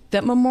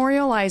that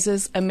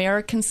memorializes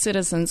American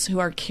citizens who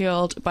are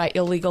killed by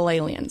illegal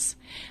aliens.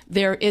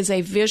 There is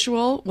a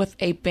visual with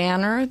a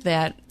banner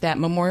that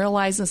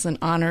memorializes and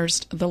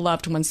honors the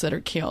loved ones that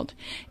are killed.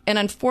 And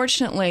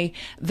unfortunately,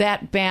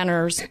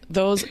 those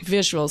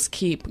visuals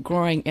keep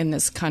growing in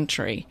this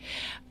country.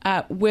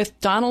 With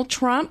Donald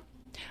Trump,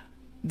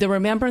 the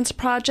Remembrance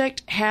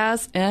Project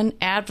has an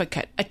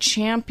advocate, a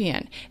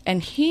champion,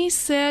 and he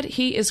said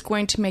he is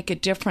going to make a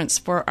difference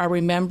for our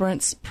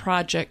Remembrance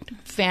Project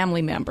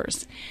family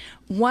members.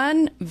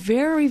 One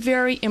very,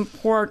 very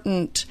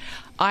important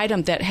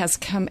item that has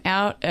come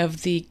out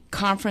of the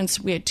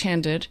conference we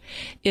attended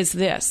is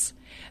this.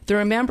 The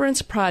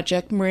Remembrance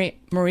Project,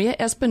 Maria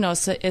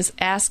Espinosa, is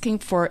asking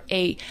for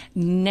a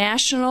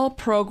national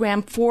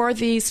program for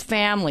these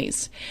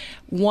families.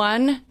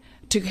 One,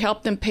 to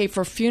help them pay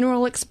for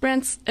funeral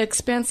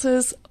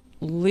expenses,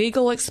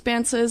 legal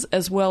expenses,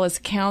 as well as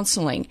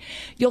counseling.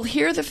 You'll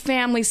hear the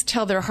families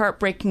tell their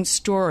heartbreaking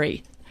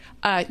story.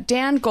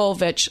 Dan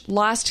Golvich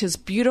lost his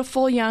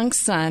beautiful young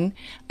son,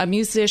 a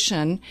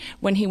musician,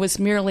 when he was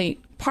merely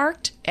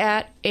parked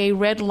at a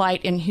red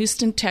light in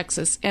Houston,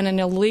 Texas, and an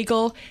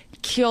illegal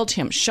killed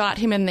him, shot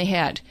him in the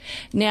head.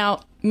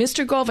 Now,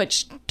 Mr.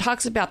 Golvich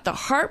talks about the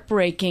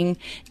heartbreaking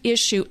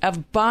issue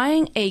of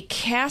buying a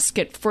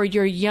casket for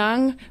your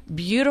young,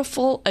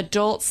 beautiful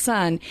adult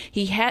son.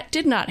 He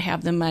did not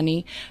have the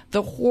money.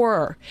 The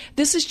horror.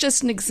 This is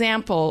just an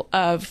example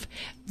of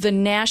the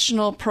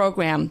national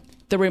program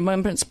the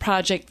Remembrance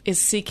Project is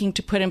seeking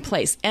to put in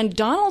place. And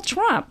Donald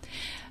Trump,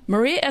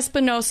 Maria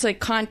Espinosa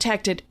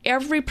contacted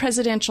every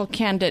presidential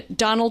candidate.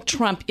 Donald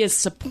Trump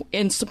is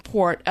in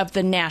support of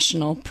the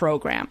national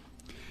program.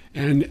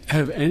 And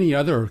have any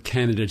other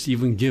candidates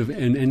even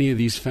given any of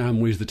these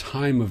families the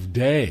time of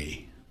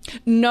day?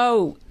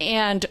 No.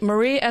 And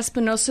Maria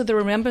Espinosa, the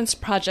Remembrance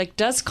Project,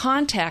 does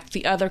contact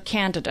the other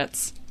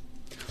candidates.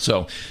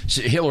 So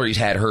Hillary's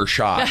had her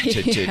shot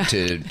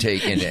to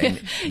take,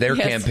 and their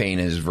campaign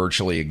is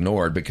virtually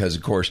ignored because,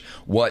 of course,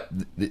 what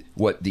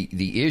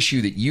the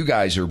issue that you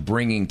guys are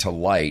bringing to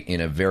light in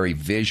a very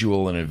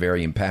visual and a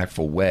very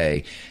impactful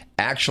way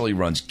actually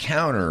runs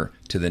counter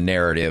to the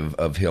narrative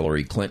of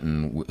Hillary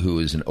Clinton, who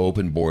is an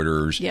open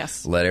borders,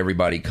 let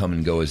everybody come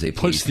and go as they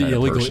please. Puts the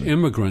illegal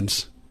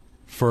immigrants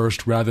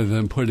first rather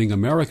than putting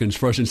Americans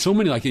first. And so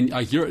many,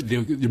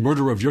 the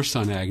murder of your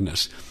son,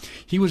 Agnes,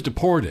 he was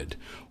deported.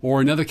 Or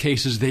in other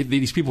cases,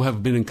 these people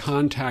have been in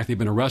contact, they've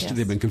been arrested,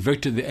 they've been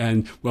convicted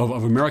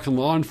of American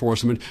law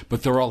enforcement,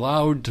 but they're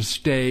allowed to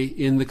stay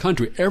in the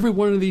country. Every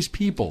one of these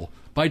people,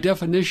 by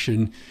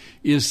definition,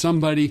 is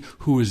somebody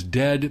who is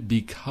dead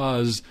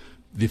because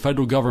the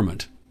federal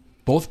government,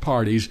 both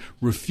parties,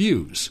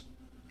 refuse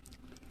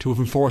to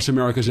enforce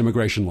America's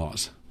immigration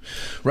laws.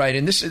 Right,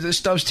 and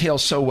this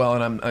dovetails so well,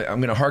 and I'm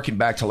going to harken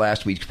back to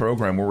last week's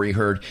program where we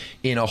heard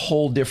in a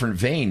whole different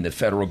vein the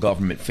federal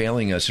government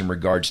failing us in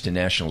regards to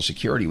national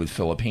security with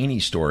Philip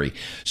Haney's story.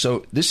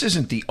 So this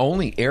isn't the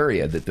only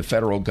area that the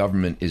federal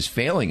government is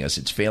failing us.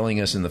 It's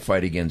failing us in the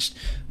fight against,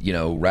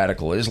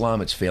 radical Islam.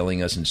 It's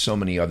failing us in so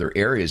many other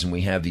areas, and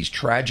we have these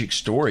tragic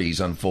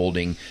stories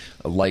unfolding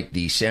like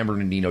the San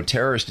Bernardino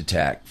terrorist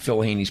attack.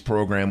 Phil Haney's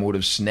program would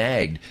have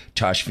snagged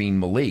Tashfeen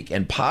Malik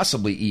and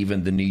possibly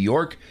even the New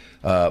York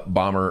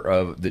bomber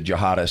of the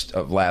jihadist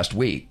of last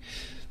week.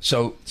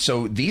 So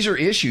these are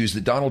issues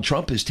that Donald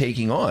Trump is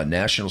taking on: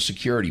 national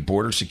security,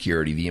 border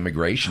security, the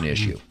immigration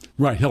issue.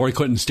 Right. Hillary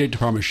Clinton's State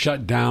Department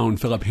shut down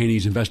Philip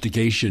Haney's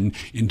investigation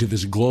into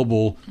this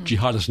global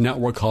jihadist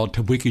network called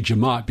Tablighi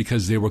Jamaat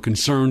because they were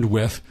concerned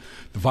with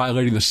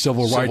violating the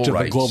civil rights of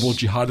the global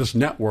jihadist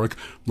network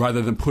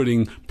rather than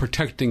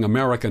protecting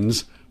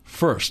Americans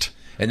first.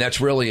 And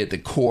that's really at the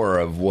core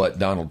of what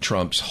Donald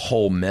Trump's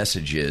whole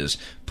message is,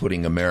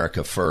 putting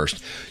America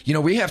first. You know,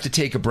 we have to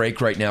take a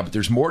break right now, but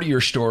there's more to your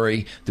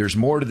story. There's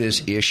more to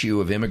this issue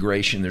of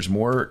immigration. There's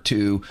more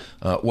to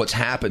what's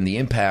happened, the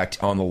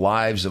impact on the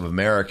lives of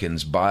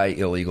Americans by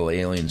illegal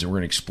aliens. And we're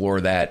going to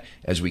explore that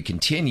as we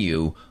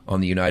continue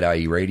on the Unite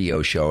IE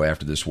radio show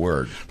after this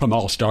word. From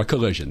All Star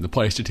Collision, the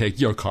place to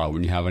take your car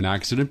when you have an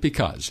accident,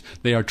 because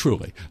they are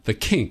truly the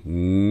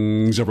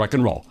kings of rock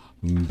and roll.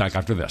 Back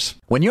after this.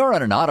 When you're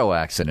in an auto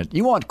accident,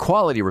 you want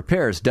quality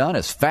repairs done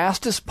as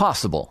fast as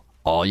possible.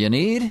 All you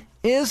need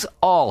is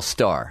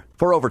All-Star.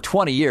 For over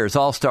 20 years,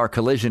 All-Star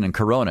Collision in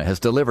Corona has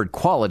delivered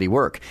quality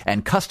work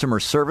and customer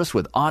service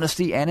with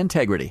honesty and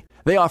integrity.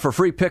 They offer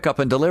free pickup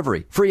and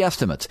delivery, free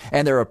estimates,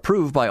 and they're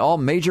approved by all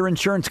major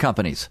insurance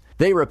companies.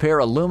 They repair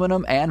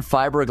aluminum and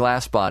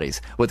fiberglass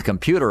bodies with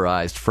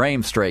computerized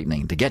frame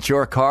straightening to get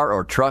your car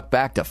or truck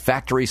back to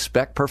factory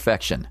spec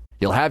perfection.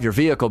 You'll have your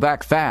vehicle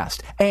back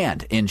fast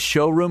and in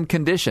showroom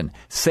condition,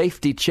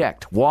 safety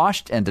checked,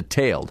 washed and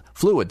detailed,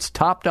 fluids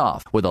topped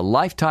off with a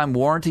lifetime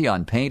warranty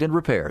on paint and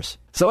repairs.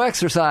 So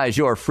exercise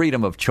your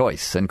freedom of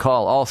choice and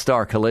call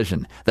All-Star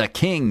Collision, the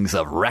kings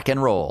of wreck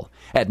and roll,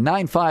 at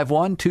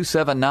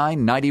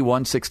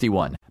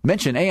 951-279-9161.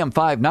 Mention AM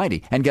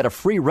 590 and get a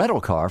free rental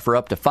car for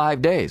up to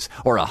 5 days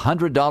or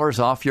 $100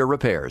 off your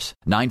repairs.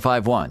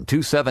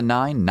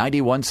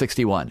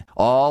 951-279-9161.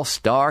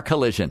 All-Star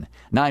Collision,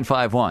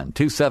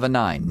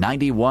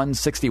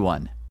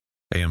 951-279-9161.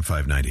 AM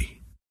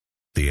 590,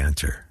 The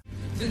Answer.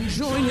 Then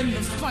join in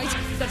the fight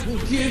that will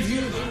give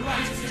you the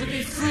right to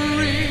be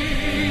free.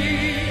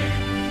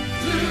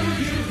 Do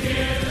you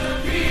hear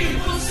the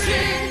people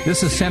sing?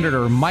 This is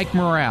Senator Mike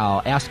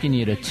Morrell asking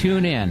you to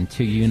tune in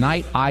to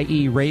Unite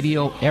IE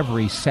Radio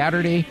every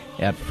Saturday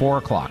at 4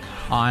 o'clock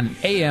on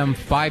AM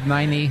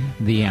 590,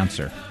 The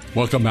Answer.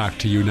 Welcome back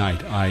to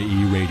Unite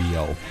IE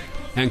Radio.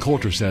 Ann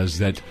Coulter says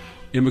that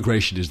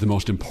immigration is the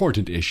most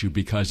important issue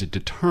because it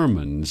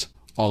determines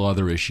all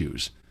other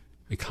issues.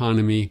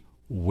 Economy,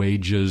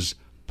 wages,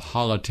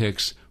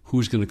 politics,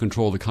 who's going to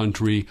control the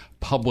country,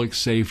 public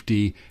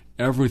safety,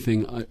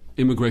 everything.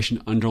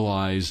 Immigration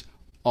underlies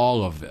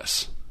all of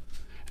this.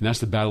 And that's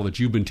the battle that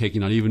you've been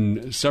taking on,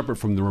 even separate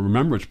from the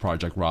Remembrance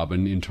Project,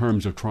 Robin, in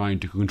terms of trying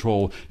to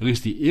control at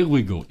least the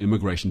illegal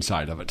immigration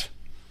side of it.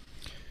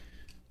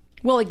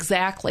 Well,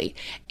 exactly.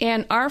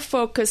 And our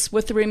focus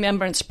with the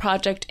Remembrance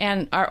Project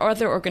and our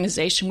other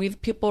organization, We the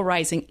People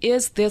Rising,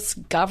 is this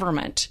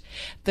government.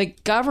 The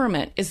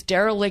government is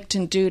derelict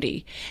in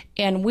duty,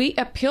 and we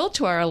appeal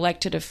to our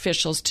elected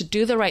officials to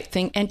do the right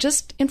thing and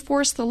just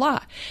enforce the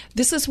law.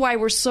 This is why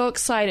we're so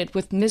excited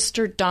with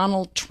Mr.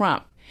 Donald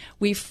Trump.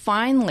 We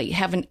finally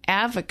have an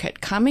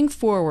advocate coming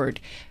forward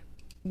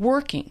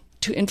working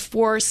to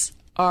enforce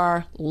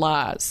our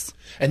laws.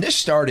 And this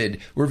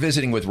started, we're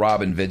visiting with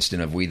Robin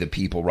Vidston of We the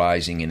People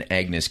Rising and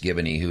Agnes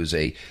Giboney, who's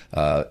a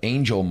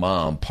angel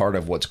mom, part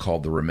of what's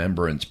called the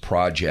Remembrance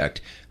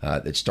Project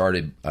that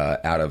started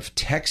out of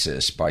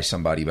Texas by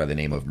somebody by the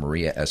name of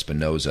Maria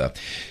Espinoza.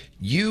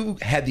 You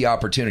had the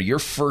opportunity, your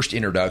first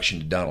introduction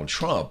to Donald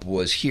Trump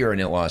was here in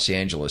Los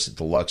Angeles at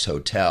the Lux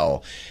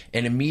Hotel,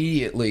 and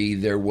immediately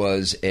there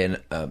was an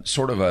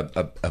sort of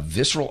a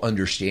visceral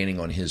understanding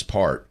on his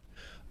part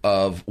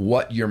of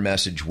what your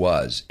message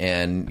was.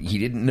 And he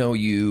didn't know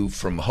you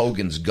from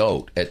Hogan's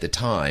Goat at the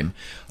time,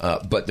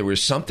 but there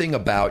was something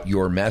about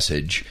your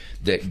message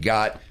that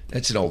got...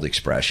 That's an old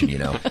expression, you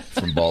know,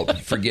 from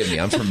Baltimore. Forgive me,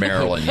 I'm from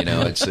Maryland, you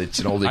know, it's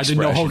an old expression. I didn't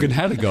know Hogan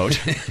had a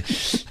goat.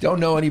 Don't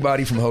know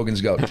anybody from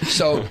Hogan's Goat.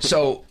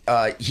 So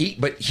he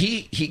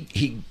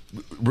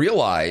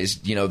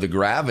realized, you know, the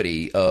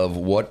gravity of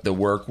what the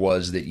work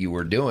was that you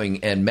were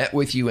doing and met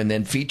with you and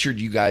then featured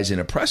you guys in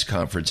a press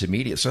conference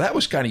immediately. So that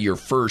was kind of your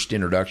first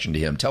introduction to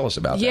him. Tell us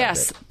about that.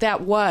 Yes, that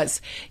was.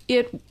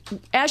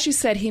 As you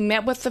said, he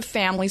met with the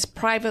families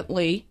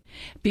privately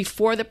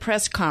before the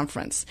press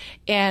conference.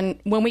 And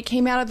when we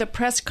came out of the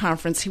press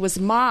conference, he was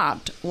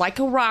mobbed like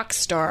a rock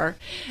star.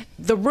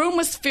 The room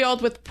was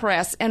filled with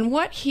press. And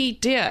what he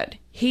did,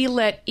 he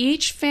let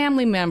each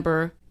family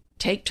member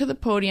take to the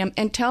podium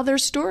and tell their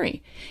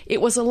story.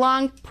 It was a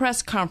long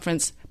press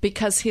conference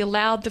because he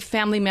allowed the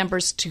family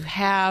members to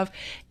have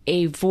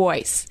a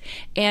voice.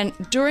 And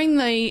during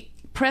the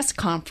press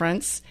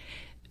conference,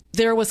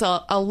 there was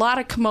a lot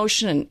of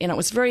commotion, and it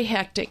was very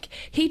hectic.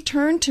 He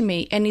turned to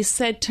me and he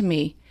said to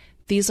me,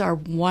 "These are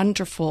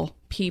wonderful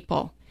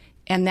people."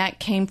 And that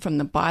came from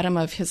the bottom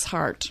of his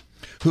heart.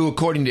 Who,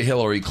 according to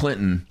Hillary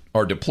Clinton,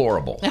 are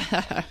deplorable.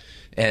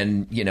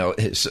 And, you know,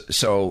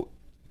 so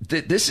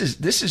this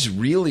is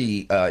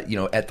really, you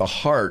know, at the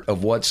heart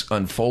of what's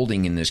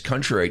unfolding in this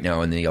country right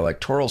now in the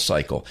electoral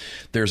cycle.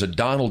 There's a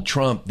Donald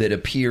Trump that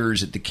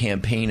appears at the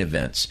campaign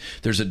events.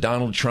 There's a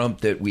Donald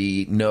Trump that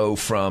we know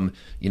from,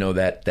 you know,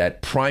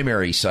 that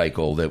primary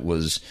cycle that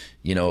was,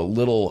 a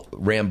little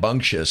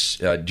rambunctious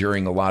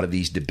during a lot of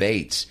these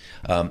debates.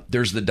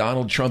 There's the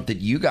Donald Trump that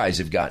you guys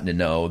have gotten to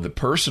know, the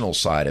personal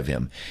side of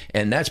him.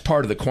 And that's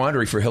part of the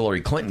quandary for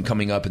Hillary Clinton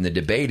coming up in the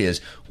debate is,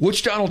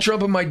 which Donald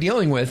Trump am I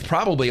dealing with?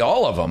 Probably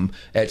all of them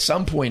at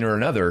some point or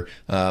another.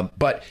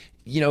 But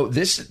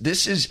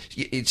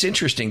it's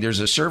interesting. There's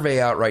a survey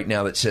out right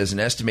now that says an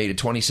estimated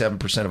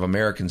 27% of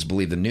Americans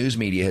believe the news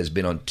media has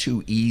been on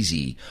too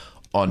easy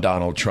on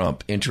Donald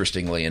Trump,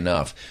 interestingly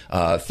enough.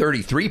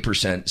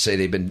 33% say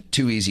they've been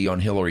too easy on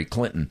Hillary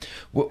Clinton.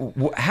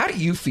 How do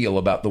you feel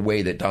about the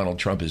way that Donald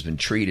Trump has been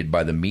treated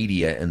by the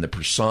media and the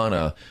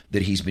persona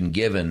that he's been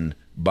given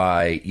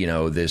by,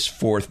 this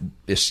fourth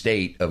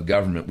estate of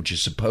government, which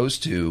is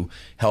supposed to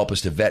help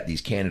us to vet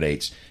these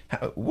candidates?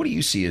 What do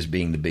you see as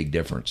being the big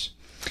difference?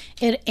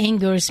 It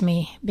angers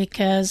me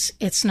because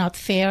it's not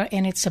fair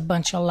and it's a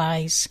bunch of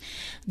lies.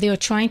 They are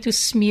trying to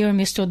smear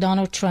Mr.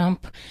 Donald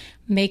Trump,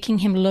 making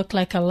him look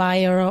like a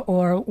liar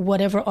or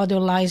whatever other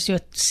lies you're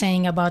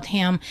saying about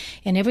him.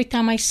 And every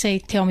time I say,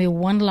 tell me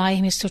one lie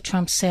Mr.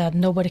 Trump said,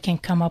 nobody can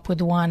come up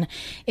with one.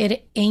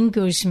 It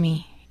angers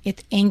me.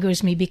 It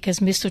angers me because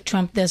Mr.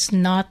 Trump does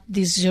not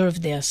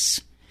deserve this.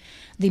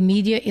 The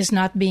media is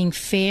not being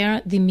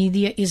fair. The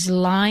media is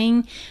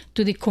lying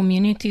to the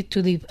community,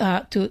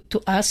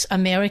 to us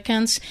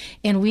Americans,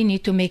 and we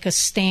need to make a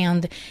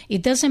stand.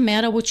 It doesn't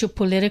matter what your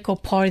political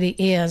party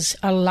is.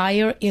 A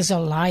liar is a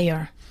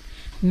liar.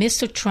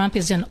 Mr. Trump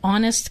is an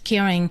honest,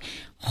 caring,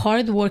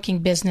 hardworking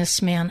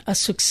businessman, a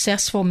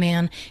successful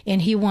man,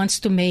 and he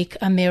wants to make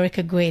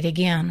America great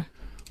again.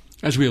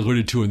 As we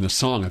alluded to in the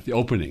song at the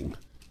opening,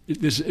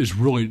 this is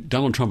really,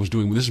 Donald Trump is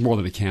doing, this is more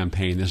than a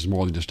campaign, this is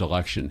more than just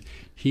election.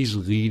 He's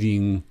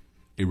leading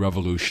a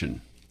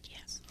revolution.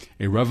 Yes.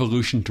 A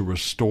revolution to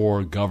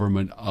restore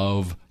government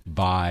of,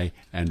 by,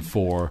 and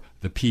for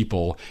the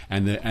people,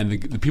 and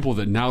the people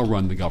that now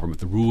run the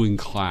government, the ruling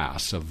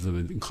class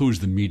includes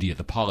the media,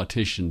 the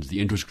politicians,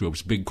 the interest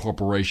groups, big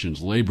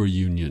corporations, labor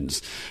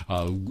unions,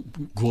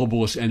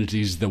 globalist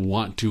entities that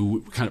want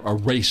to kind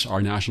of erase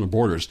our national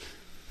borders.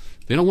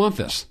 They don't want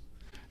this.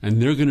 And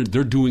they're going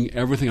to do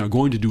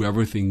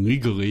everything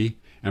legally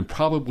and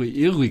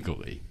probably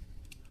illegally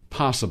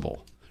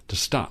possible to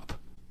stop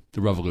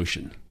the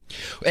revolution.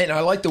 And I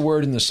like the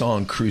word in the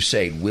song,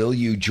 crusade. Will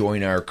you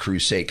join our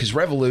crusade? Because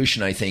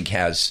revolution, I think,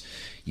 has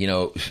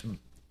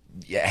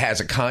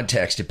a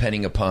context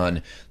depending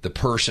upon the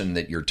person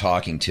that you're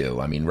talking to.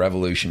 I mean,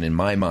 revolution in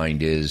my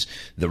mind is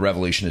the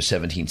revolution of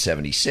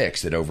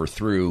 1776 that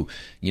overthrew,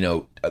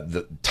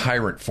 the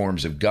tyrant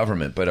forms of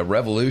government. But a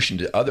revolution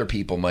to other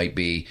people might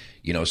be,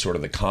 sort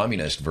of the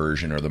communist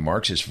version or the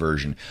Marxist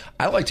version.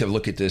 I like to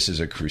look at this as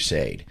a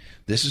crusade.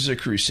 This is a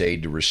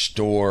crusade to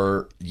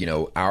restore,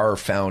 our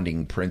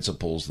founding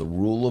principles, the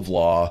rule of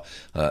law,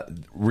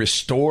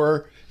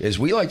 restore, as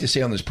we like to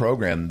say on this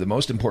program, the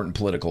most important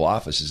political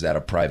office is that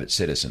of private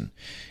citizen.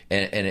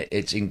 And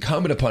it's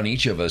incumbent upon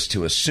each of us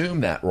to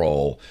assume that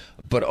role.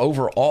 But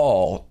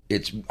overall,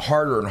 it's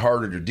harder and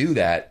harder to do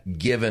that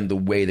given the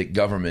way that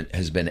government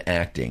has been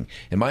acting.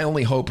 And my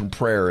only hope and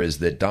prayer is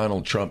that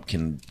Donald Trump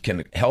can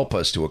help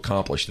us to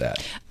accomplish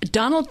that.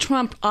 Donald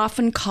Trump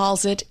often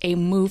calls it a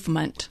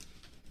movement.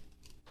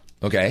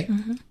 Okay.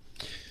 Mm-hmm.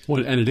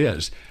 Well, and it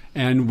is.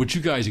 And what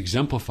you guys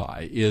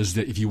exemplify is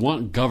that if you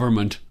want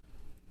government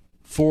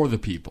for the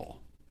people,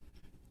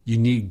 you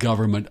need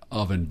government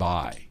of and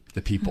by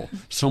the people.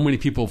 So many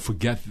people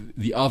forget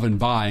the of and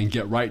by and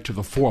get right to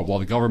the for. Well,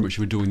 the government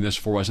should be doing this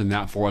for us and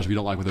that for us. We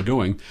don't like what they're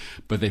doing.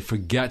 But they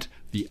forget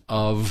the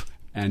of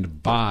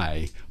and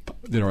by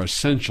that are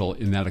essential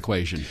in that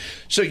equation.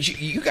 So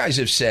you guys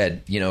have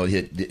said,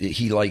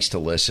 he likes to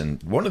listen.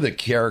 One of the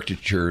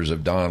caricatures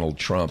of Donald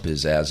Trump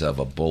is as of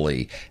a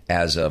bully,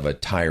 as of a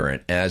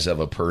tyrant, as of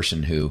a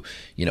person who,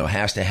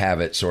 has to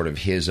have it sort of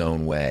his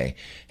own way.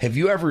 Have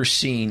you ever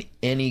seen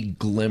any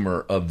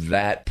glimmer of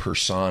that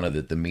persona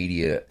that the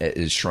media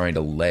is trying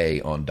to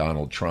lay on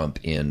Donald Trump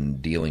in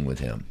dealing with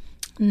him?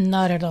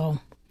 Not at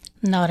all.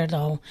 Not at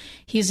all.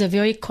 He's a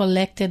very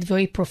collected,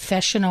 very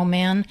professional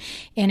man.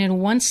 And in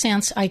one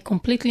sense, I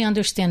completely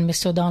understand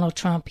Mr. Donald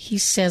Trump. He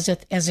says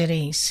it as it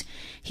is.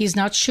 He's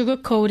not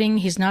sugarcoating.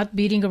 He's not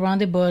beating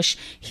around the bush.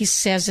 He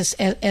says it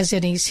as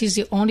it is. He's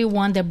the only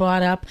one that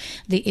brought up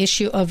the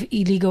issue of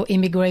illegal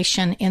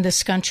immigration in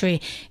this country.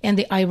 And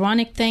the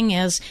ironic thing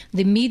is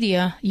the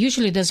media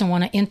usually doesn't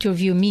want to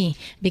interview me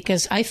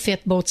because I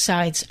fit both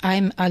sides.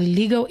 I'm a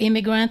legal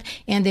immigrant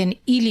and an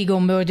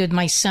illegal murdered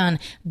my son.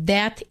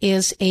 That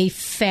is a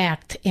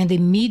fact. And the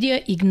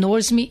media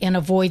ignores me and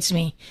avoids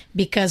me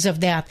because of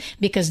that,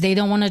 because they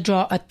don't want to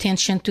draw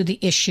attention to the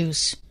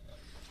issues.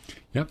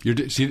 Yep.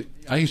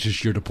 I think it's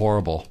just you're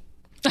deplorable.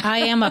 I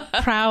am a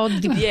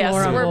proud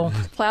deplorable.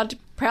 Yes, we're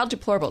proud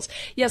deplorables.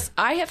 Yes,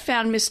 I have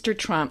found Mr.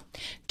 Trump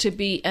to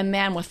be a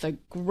man with a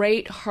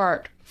great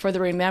heart for the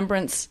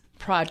Remembrance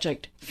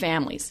Project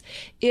families.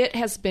 It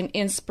has been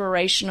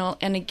inspirational.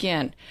 And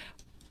again,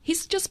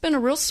 he's just been a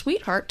real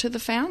sweetheart to the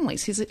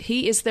families.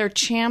 He is their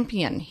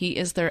champion. He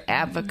is their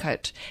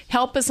advocate.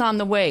 Help is on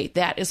the way.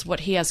 That is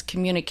what he has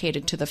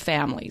communicated to the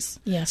families.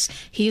 Yes,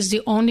 he is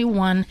the only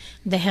one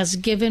that has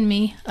given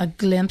me a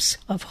glimpse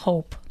of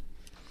hope.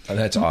 Oh,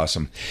 that's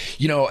awesome.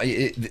 You know,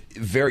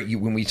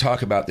 when we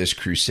talk about this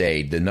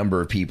crusade, the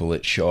number of people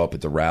that show up at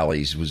the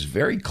rallies was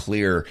very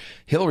clear.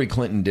 Hillary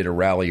Clinton did a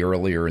rally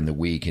earlier in the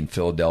week in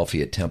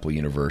Philadelphia at Temple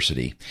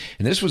University,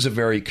 and this was a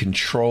very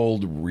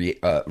controlled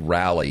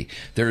rally.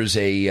 There's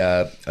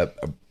an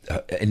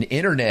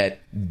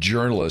internet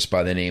journalist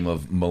by the name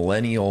of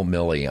Millennial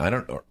Millie. I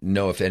don't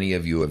know if any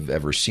of you have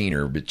ever seen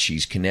her, but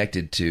she's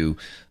connected to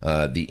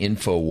the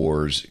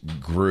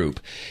InfoWars group.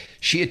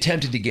 She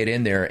attempted to get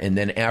in there, and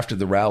then after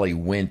the rally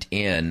went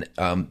in,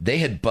 they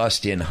had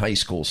bussed in high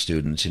school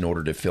students in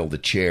order to fill the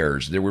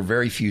chairs. There were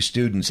very few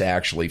students,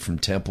 actually, from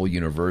Temple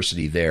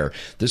University there.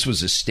 This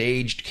was a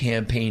staged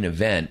campaign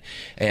event,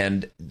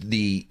 and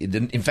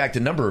in fact, the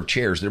number of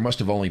chairs, there must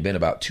have only been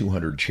about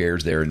 200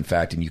 chairs there, in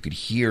fact, and you could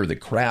hear the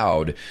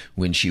crowd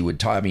when she would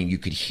talk. I mean, you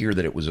could hear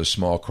that it was a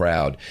small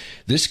crowd.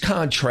 This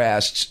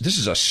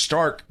is a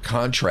stark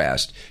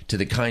contrast to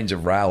the kinds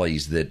of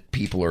rallies that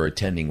people are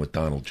attending with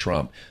Donald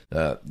Trump.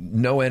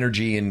 No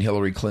energy in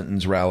Hillary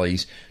Clinton's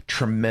rallies,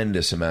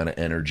 tremendous amount of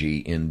energy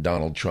in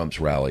Donald Trump's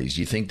rallies. Do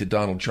you think that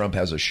Donald Trump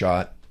has a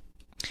shot?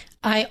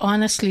 I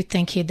honestly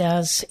think he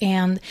does.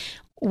 And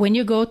when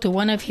you go to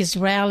one of his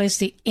rallies,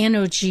 the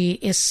energy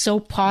is so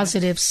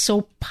positive,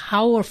 so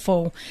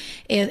powerful.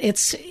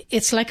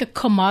 It's like a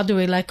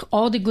camaraderie, like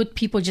all the good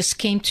people just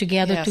came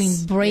together to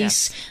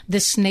embrace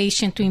this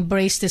nation, to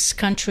embrace this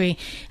country.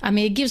 I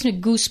mean, it gives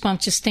me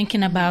goosebumps just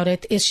thinking about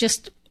it. It's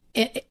just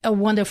a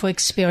wonderful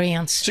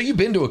experience. So you've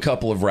been to a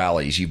couple of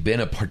rallies. You've been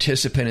a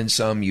participant in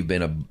some. You've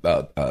been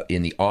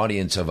in the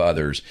audience of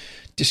others.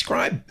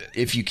 Describe,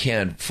 if you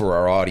can, for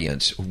our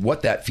audience,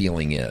 what that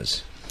feeling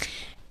is.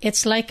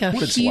 It's like a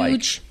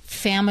huge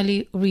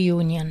family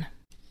reunion.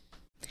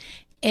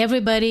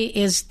 Everybody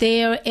is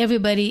there.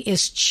 Everybody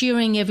is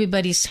cheering.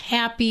 Everybody's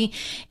happy.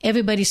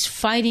 Everybody's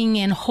fighting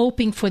and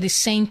hoping for the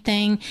same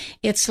thing.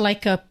 It's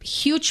like a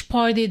huge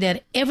party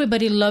that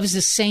everybody loves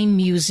the same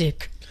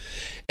music.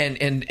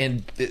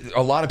 And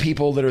a lot of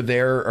people that are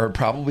there are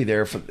probably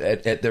there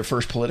at their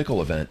first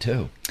political event,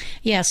 too.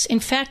 Yes. In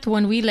fact,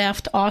 when we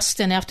left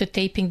Austin after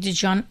taping the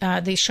Sean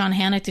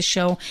Hannity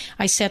show,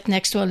 I sat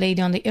next to a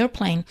lady on the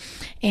airplane,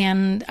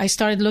 and I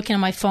started looking at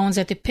my phones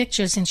at the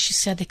pictures, and she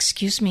said,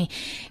 "Excuse me,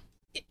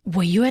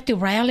 were you at the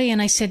rally?"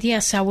 And I said,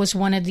 "Yes, I was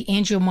one of the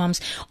Angel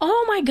Moms."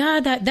 "Oh my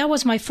God, that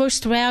was my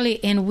first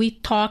rally." And we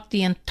talked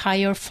the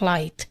entire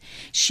flight.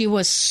 She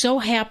was so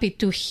happy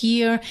to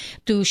hear,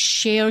 to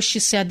share. She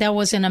said that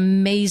was an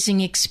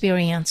amazing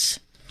experience.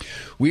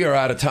 We are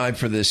out of time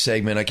for this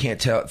segment. I can't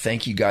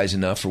thank you guys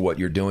enough for what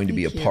you're doing to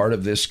be a part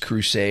of this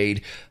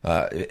crusade.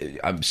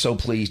 I'm so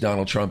pleased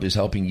Donald Trump is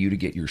helping you to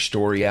get your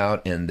story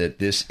out, and that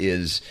this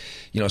is,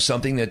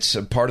 something that's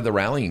a part of the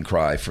rallying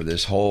cry for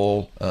this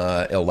whole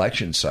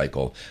election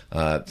cycle.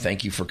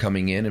 Thank you for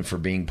coming in and for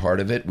being part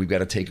of it. We've got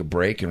to take a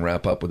break and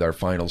wrap up with our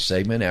final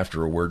segment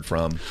after a word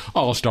from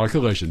All Star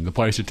Collision, the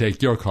place to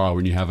take your car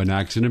when you have an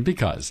accident,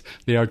 because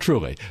they are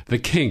truly the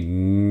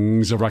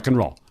kings of rock and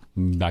roll.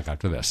 Back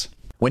after this.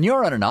 When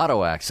you're in an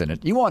auto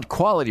accident, you want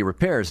quality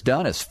repairs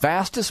done as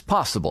fast as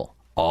possible.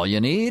 All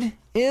you need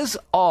is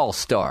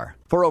All-Star.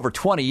 For over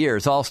 20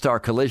 years, All-Star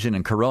Collision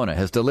in Corona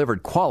has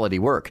delivered quality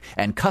work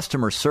and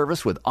customer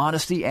service with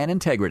honesty and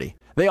integrity.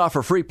 They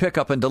offer free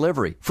pickup and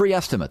delivery, free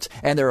estimates,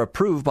 and they're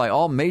approved by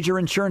all major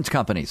insurance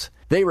companies.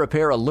 They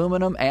repair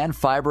aluminum and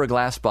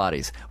fiberglass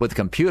bodies with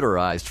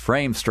computerized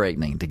frame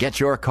straightening to get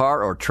your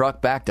car or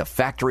truck back to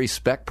factory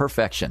spec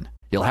perfection.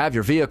 You'll have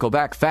your vehicle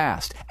back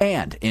fast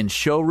and in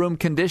showroom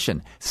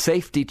condition,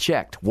 safety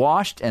checked,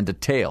 washed and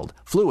detailed,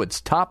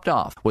 fluids topped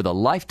off with a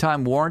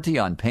lifetime warranty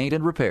on paint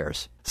and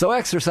repairs. So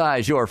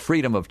exercise your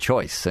freedom of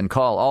choice and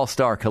call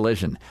All-Star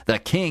Collision, the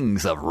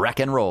kings of wreck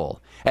and roll,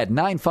 at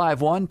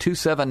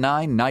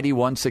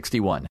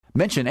 951-279-9161.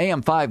 Mention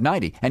AM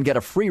 590 and get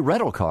a free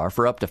rental car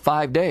for up to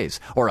 5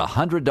 days or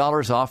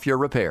 $100 off your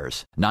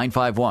repairs.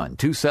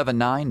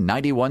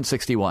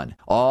 951-279-9161.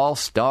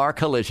 All-Star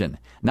Collision.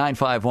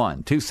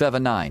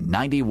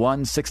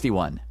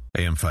 951-279-9161.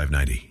 AM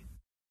 590.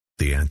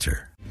 The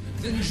answer.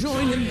 Then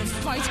join in the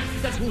fight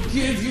that will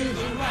give you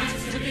the right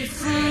to be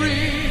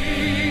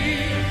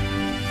free.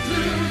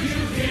 Do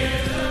you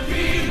hear the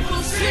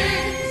people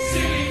sing?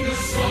 Sing the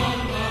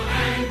song of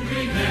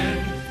angry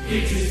men.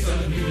 It is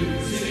the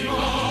music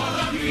of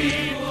the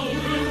people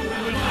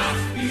who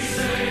must be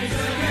saved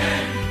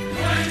again.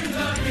 When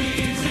the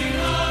beating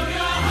of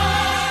your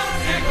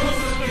heart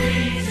echoes the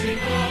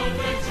beating of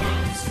the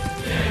drums,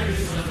 there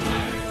is a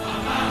life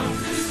about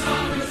to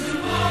summer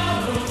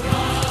tomorrow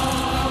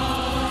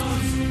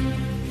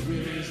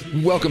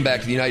comes. Welcome back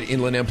to the United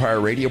Inland Empire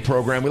radio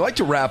program. We like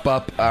to wrap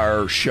up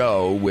our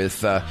show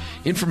with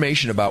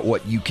information about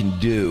what you can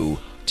do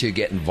to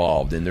get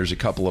involved, and there's a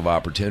couple of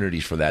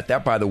opportunities for that.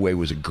 That, by the way,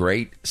 was a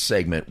great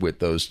segment with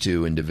those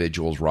two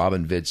individuals,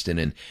 Robin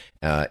Vidston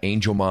and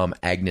Angel Mom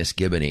Agnes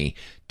Giboney,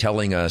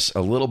 telling us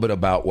a little bit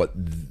about what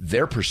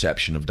their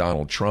perception of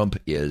Donald Trump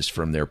is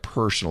from their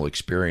personal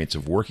experience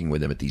of working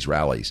with him at these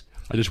rallies.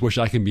 I just wish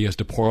I can be as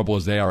deplorable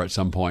as they are at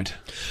some point.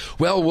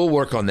 Well, we'll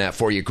work on that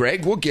for you,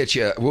 Greg. We'll get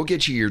you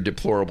your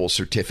deplorable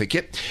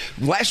certificate.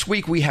 Last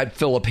week we had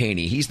Philip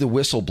Haney. He's the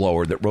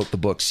whistleblower that wrote the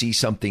book See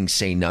Something,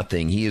 Say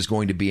Nothing. He is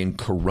going to be in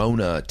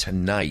Corona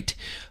tonight.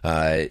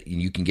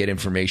 You can get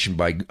information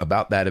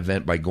about that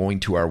event by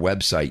going to our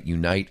website,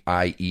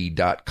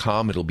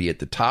 uniteie.com. It'll be at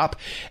the top.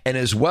 And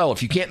as well,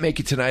 if you can't make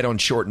it tonight on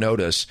short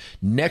notice,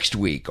 next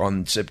week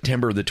on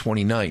September the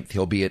 29th,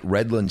 he'll be at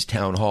Redlands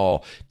Town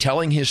Hall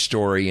telling his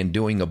story and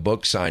doing a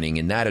book signing,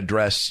 and that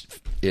address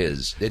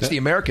it's the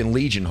American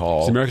Legion Hall.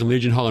 It's the American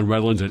Legion Hall in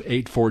Redlands at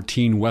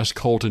 814 West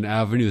Colton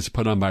Avenue. That's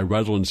put on by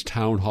Redlands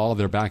Town Hall.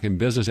 They're back in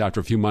business after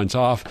a few months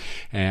off,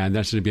 and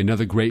that's going to be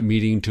another great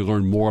meeting to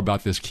learn more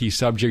about this key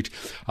subject.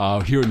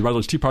 Here in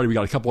Redlands Tea Party, we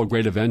got a couple of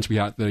great events. We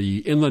got the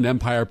Inland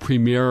Empire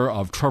premiere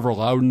of Trevor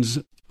Loudon's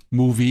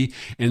movie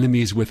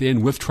Enemies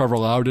Within with Trevor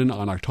Loudon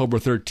on October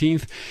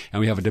 13th, and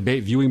we have a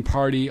debate viewing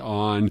party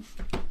on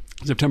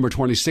September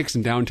 26th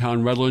in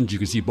downtown Redlands. You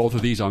can see both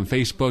of these on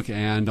Facebook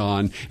and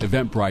on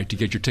Eventbrite to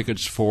get your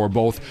tickets for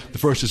both. The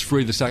first is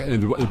free, the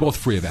second, they're both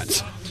free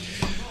events.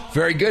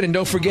 Very good. And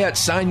don't forget,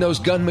 sign those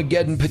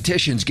Gunmageddon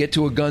petitions. Get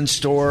to a gun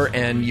store,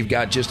 and you've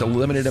got just a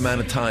limited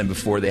amount of time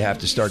before they have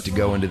to start to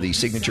go into the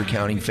signature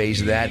counting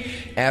phase of that.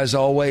 As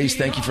always,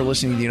 thank you for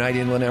listening to the United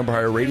Inland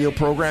Empire radio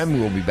program. We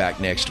will be back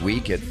next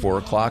week at 4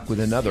 o'clock with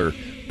another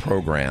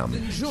program.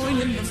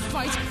 Join in the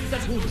fight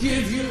that will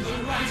give you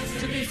the right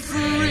to be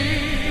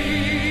free.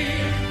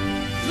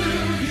 Do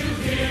you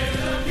hear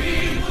the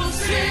people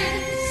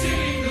sing?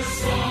 Sing the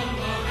song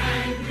of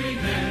angry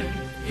men.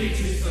 It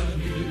is the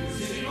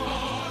music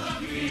of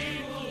the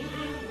people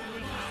who will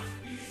not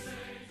be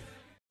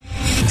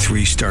saved.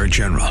 3-star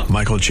General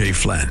Michael J.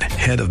 Flynn,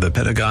 head of the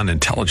Pentagon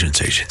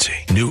Intelligence Agency,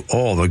 knew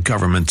all the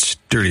government's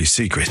dirty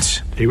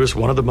secrets. He was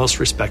one of the most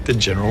respected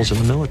generals in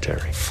the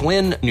military.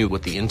 Flynn knew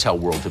what the intel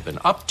world had been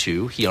up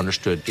to. He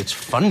understood its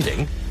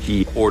funding.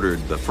 He ordered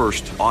the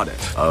first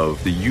audit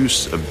of the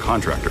use of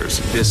contractors.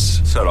 This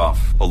set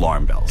off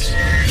alarm bells.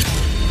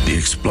 The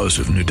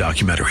explosive new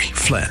documentary,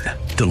 Flynn,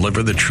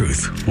 Deliver the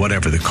Truth,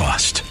 Whatever the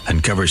Cost,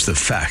 uncovers the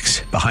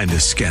facts behind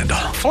this scandal.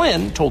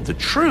 Flynn told the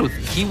truth.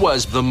 He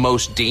was the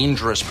most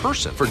dangerous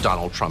person for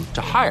Donald Trump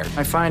to hire.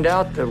 I find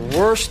out the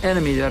worst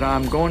enemy that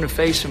I'm going to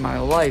face in my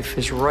life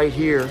is right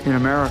here in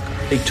America.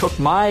 They took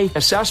my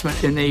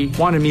assessment and they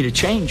wanted me to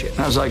change it. And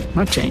I was like, I'm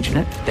not changing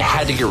it. They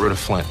had to get rid of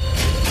Flynn.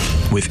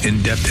 With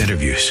in-depth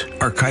interviews,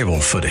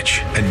 archival footage,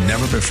 and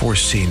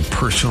never-before-seen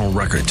personal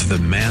records of the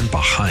man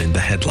behind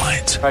the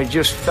headlines. I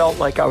just felt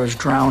like I was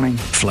drowning.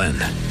 Flynn,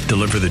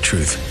 Deliver the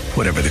Truth,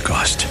 Whatever the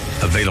Cost.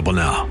 Available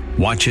now.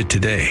 Watch it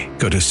today.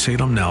 Go to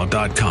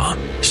salemnow.com.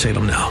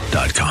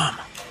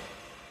 salemnow.com.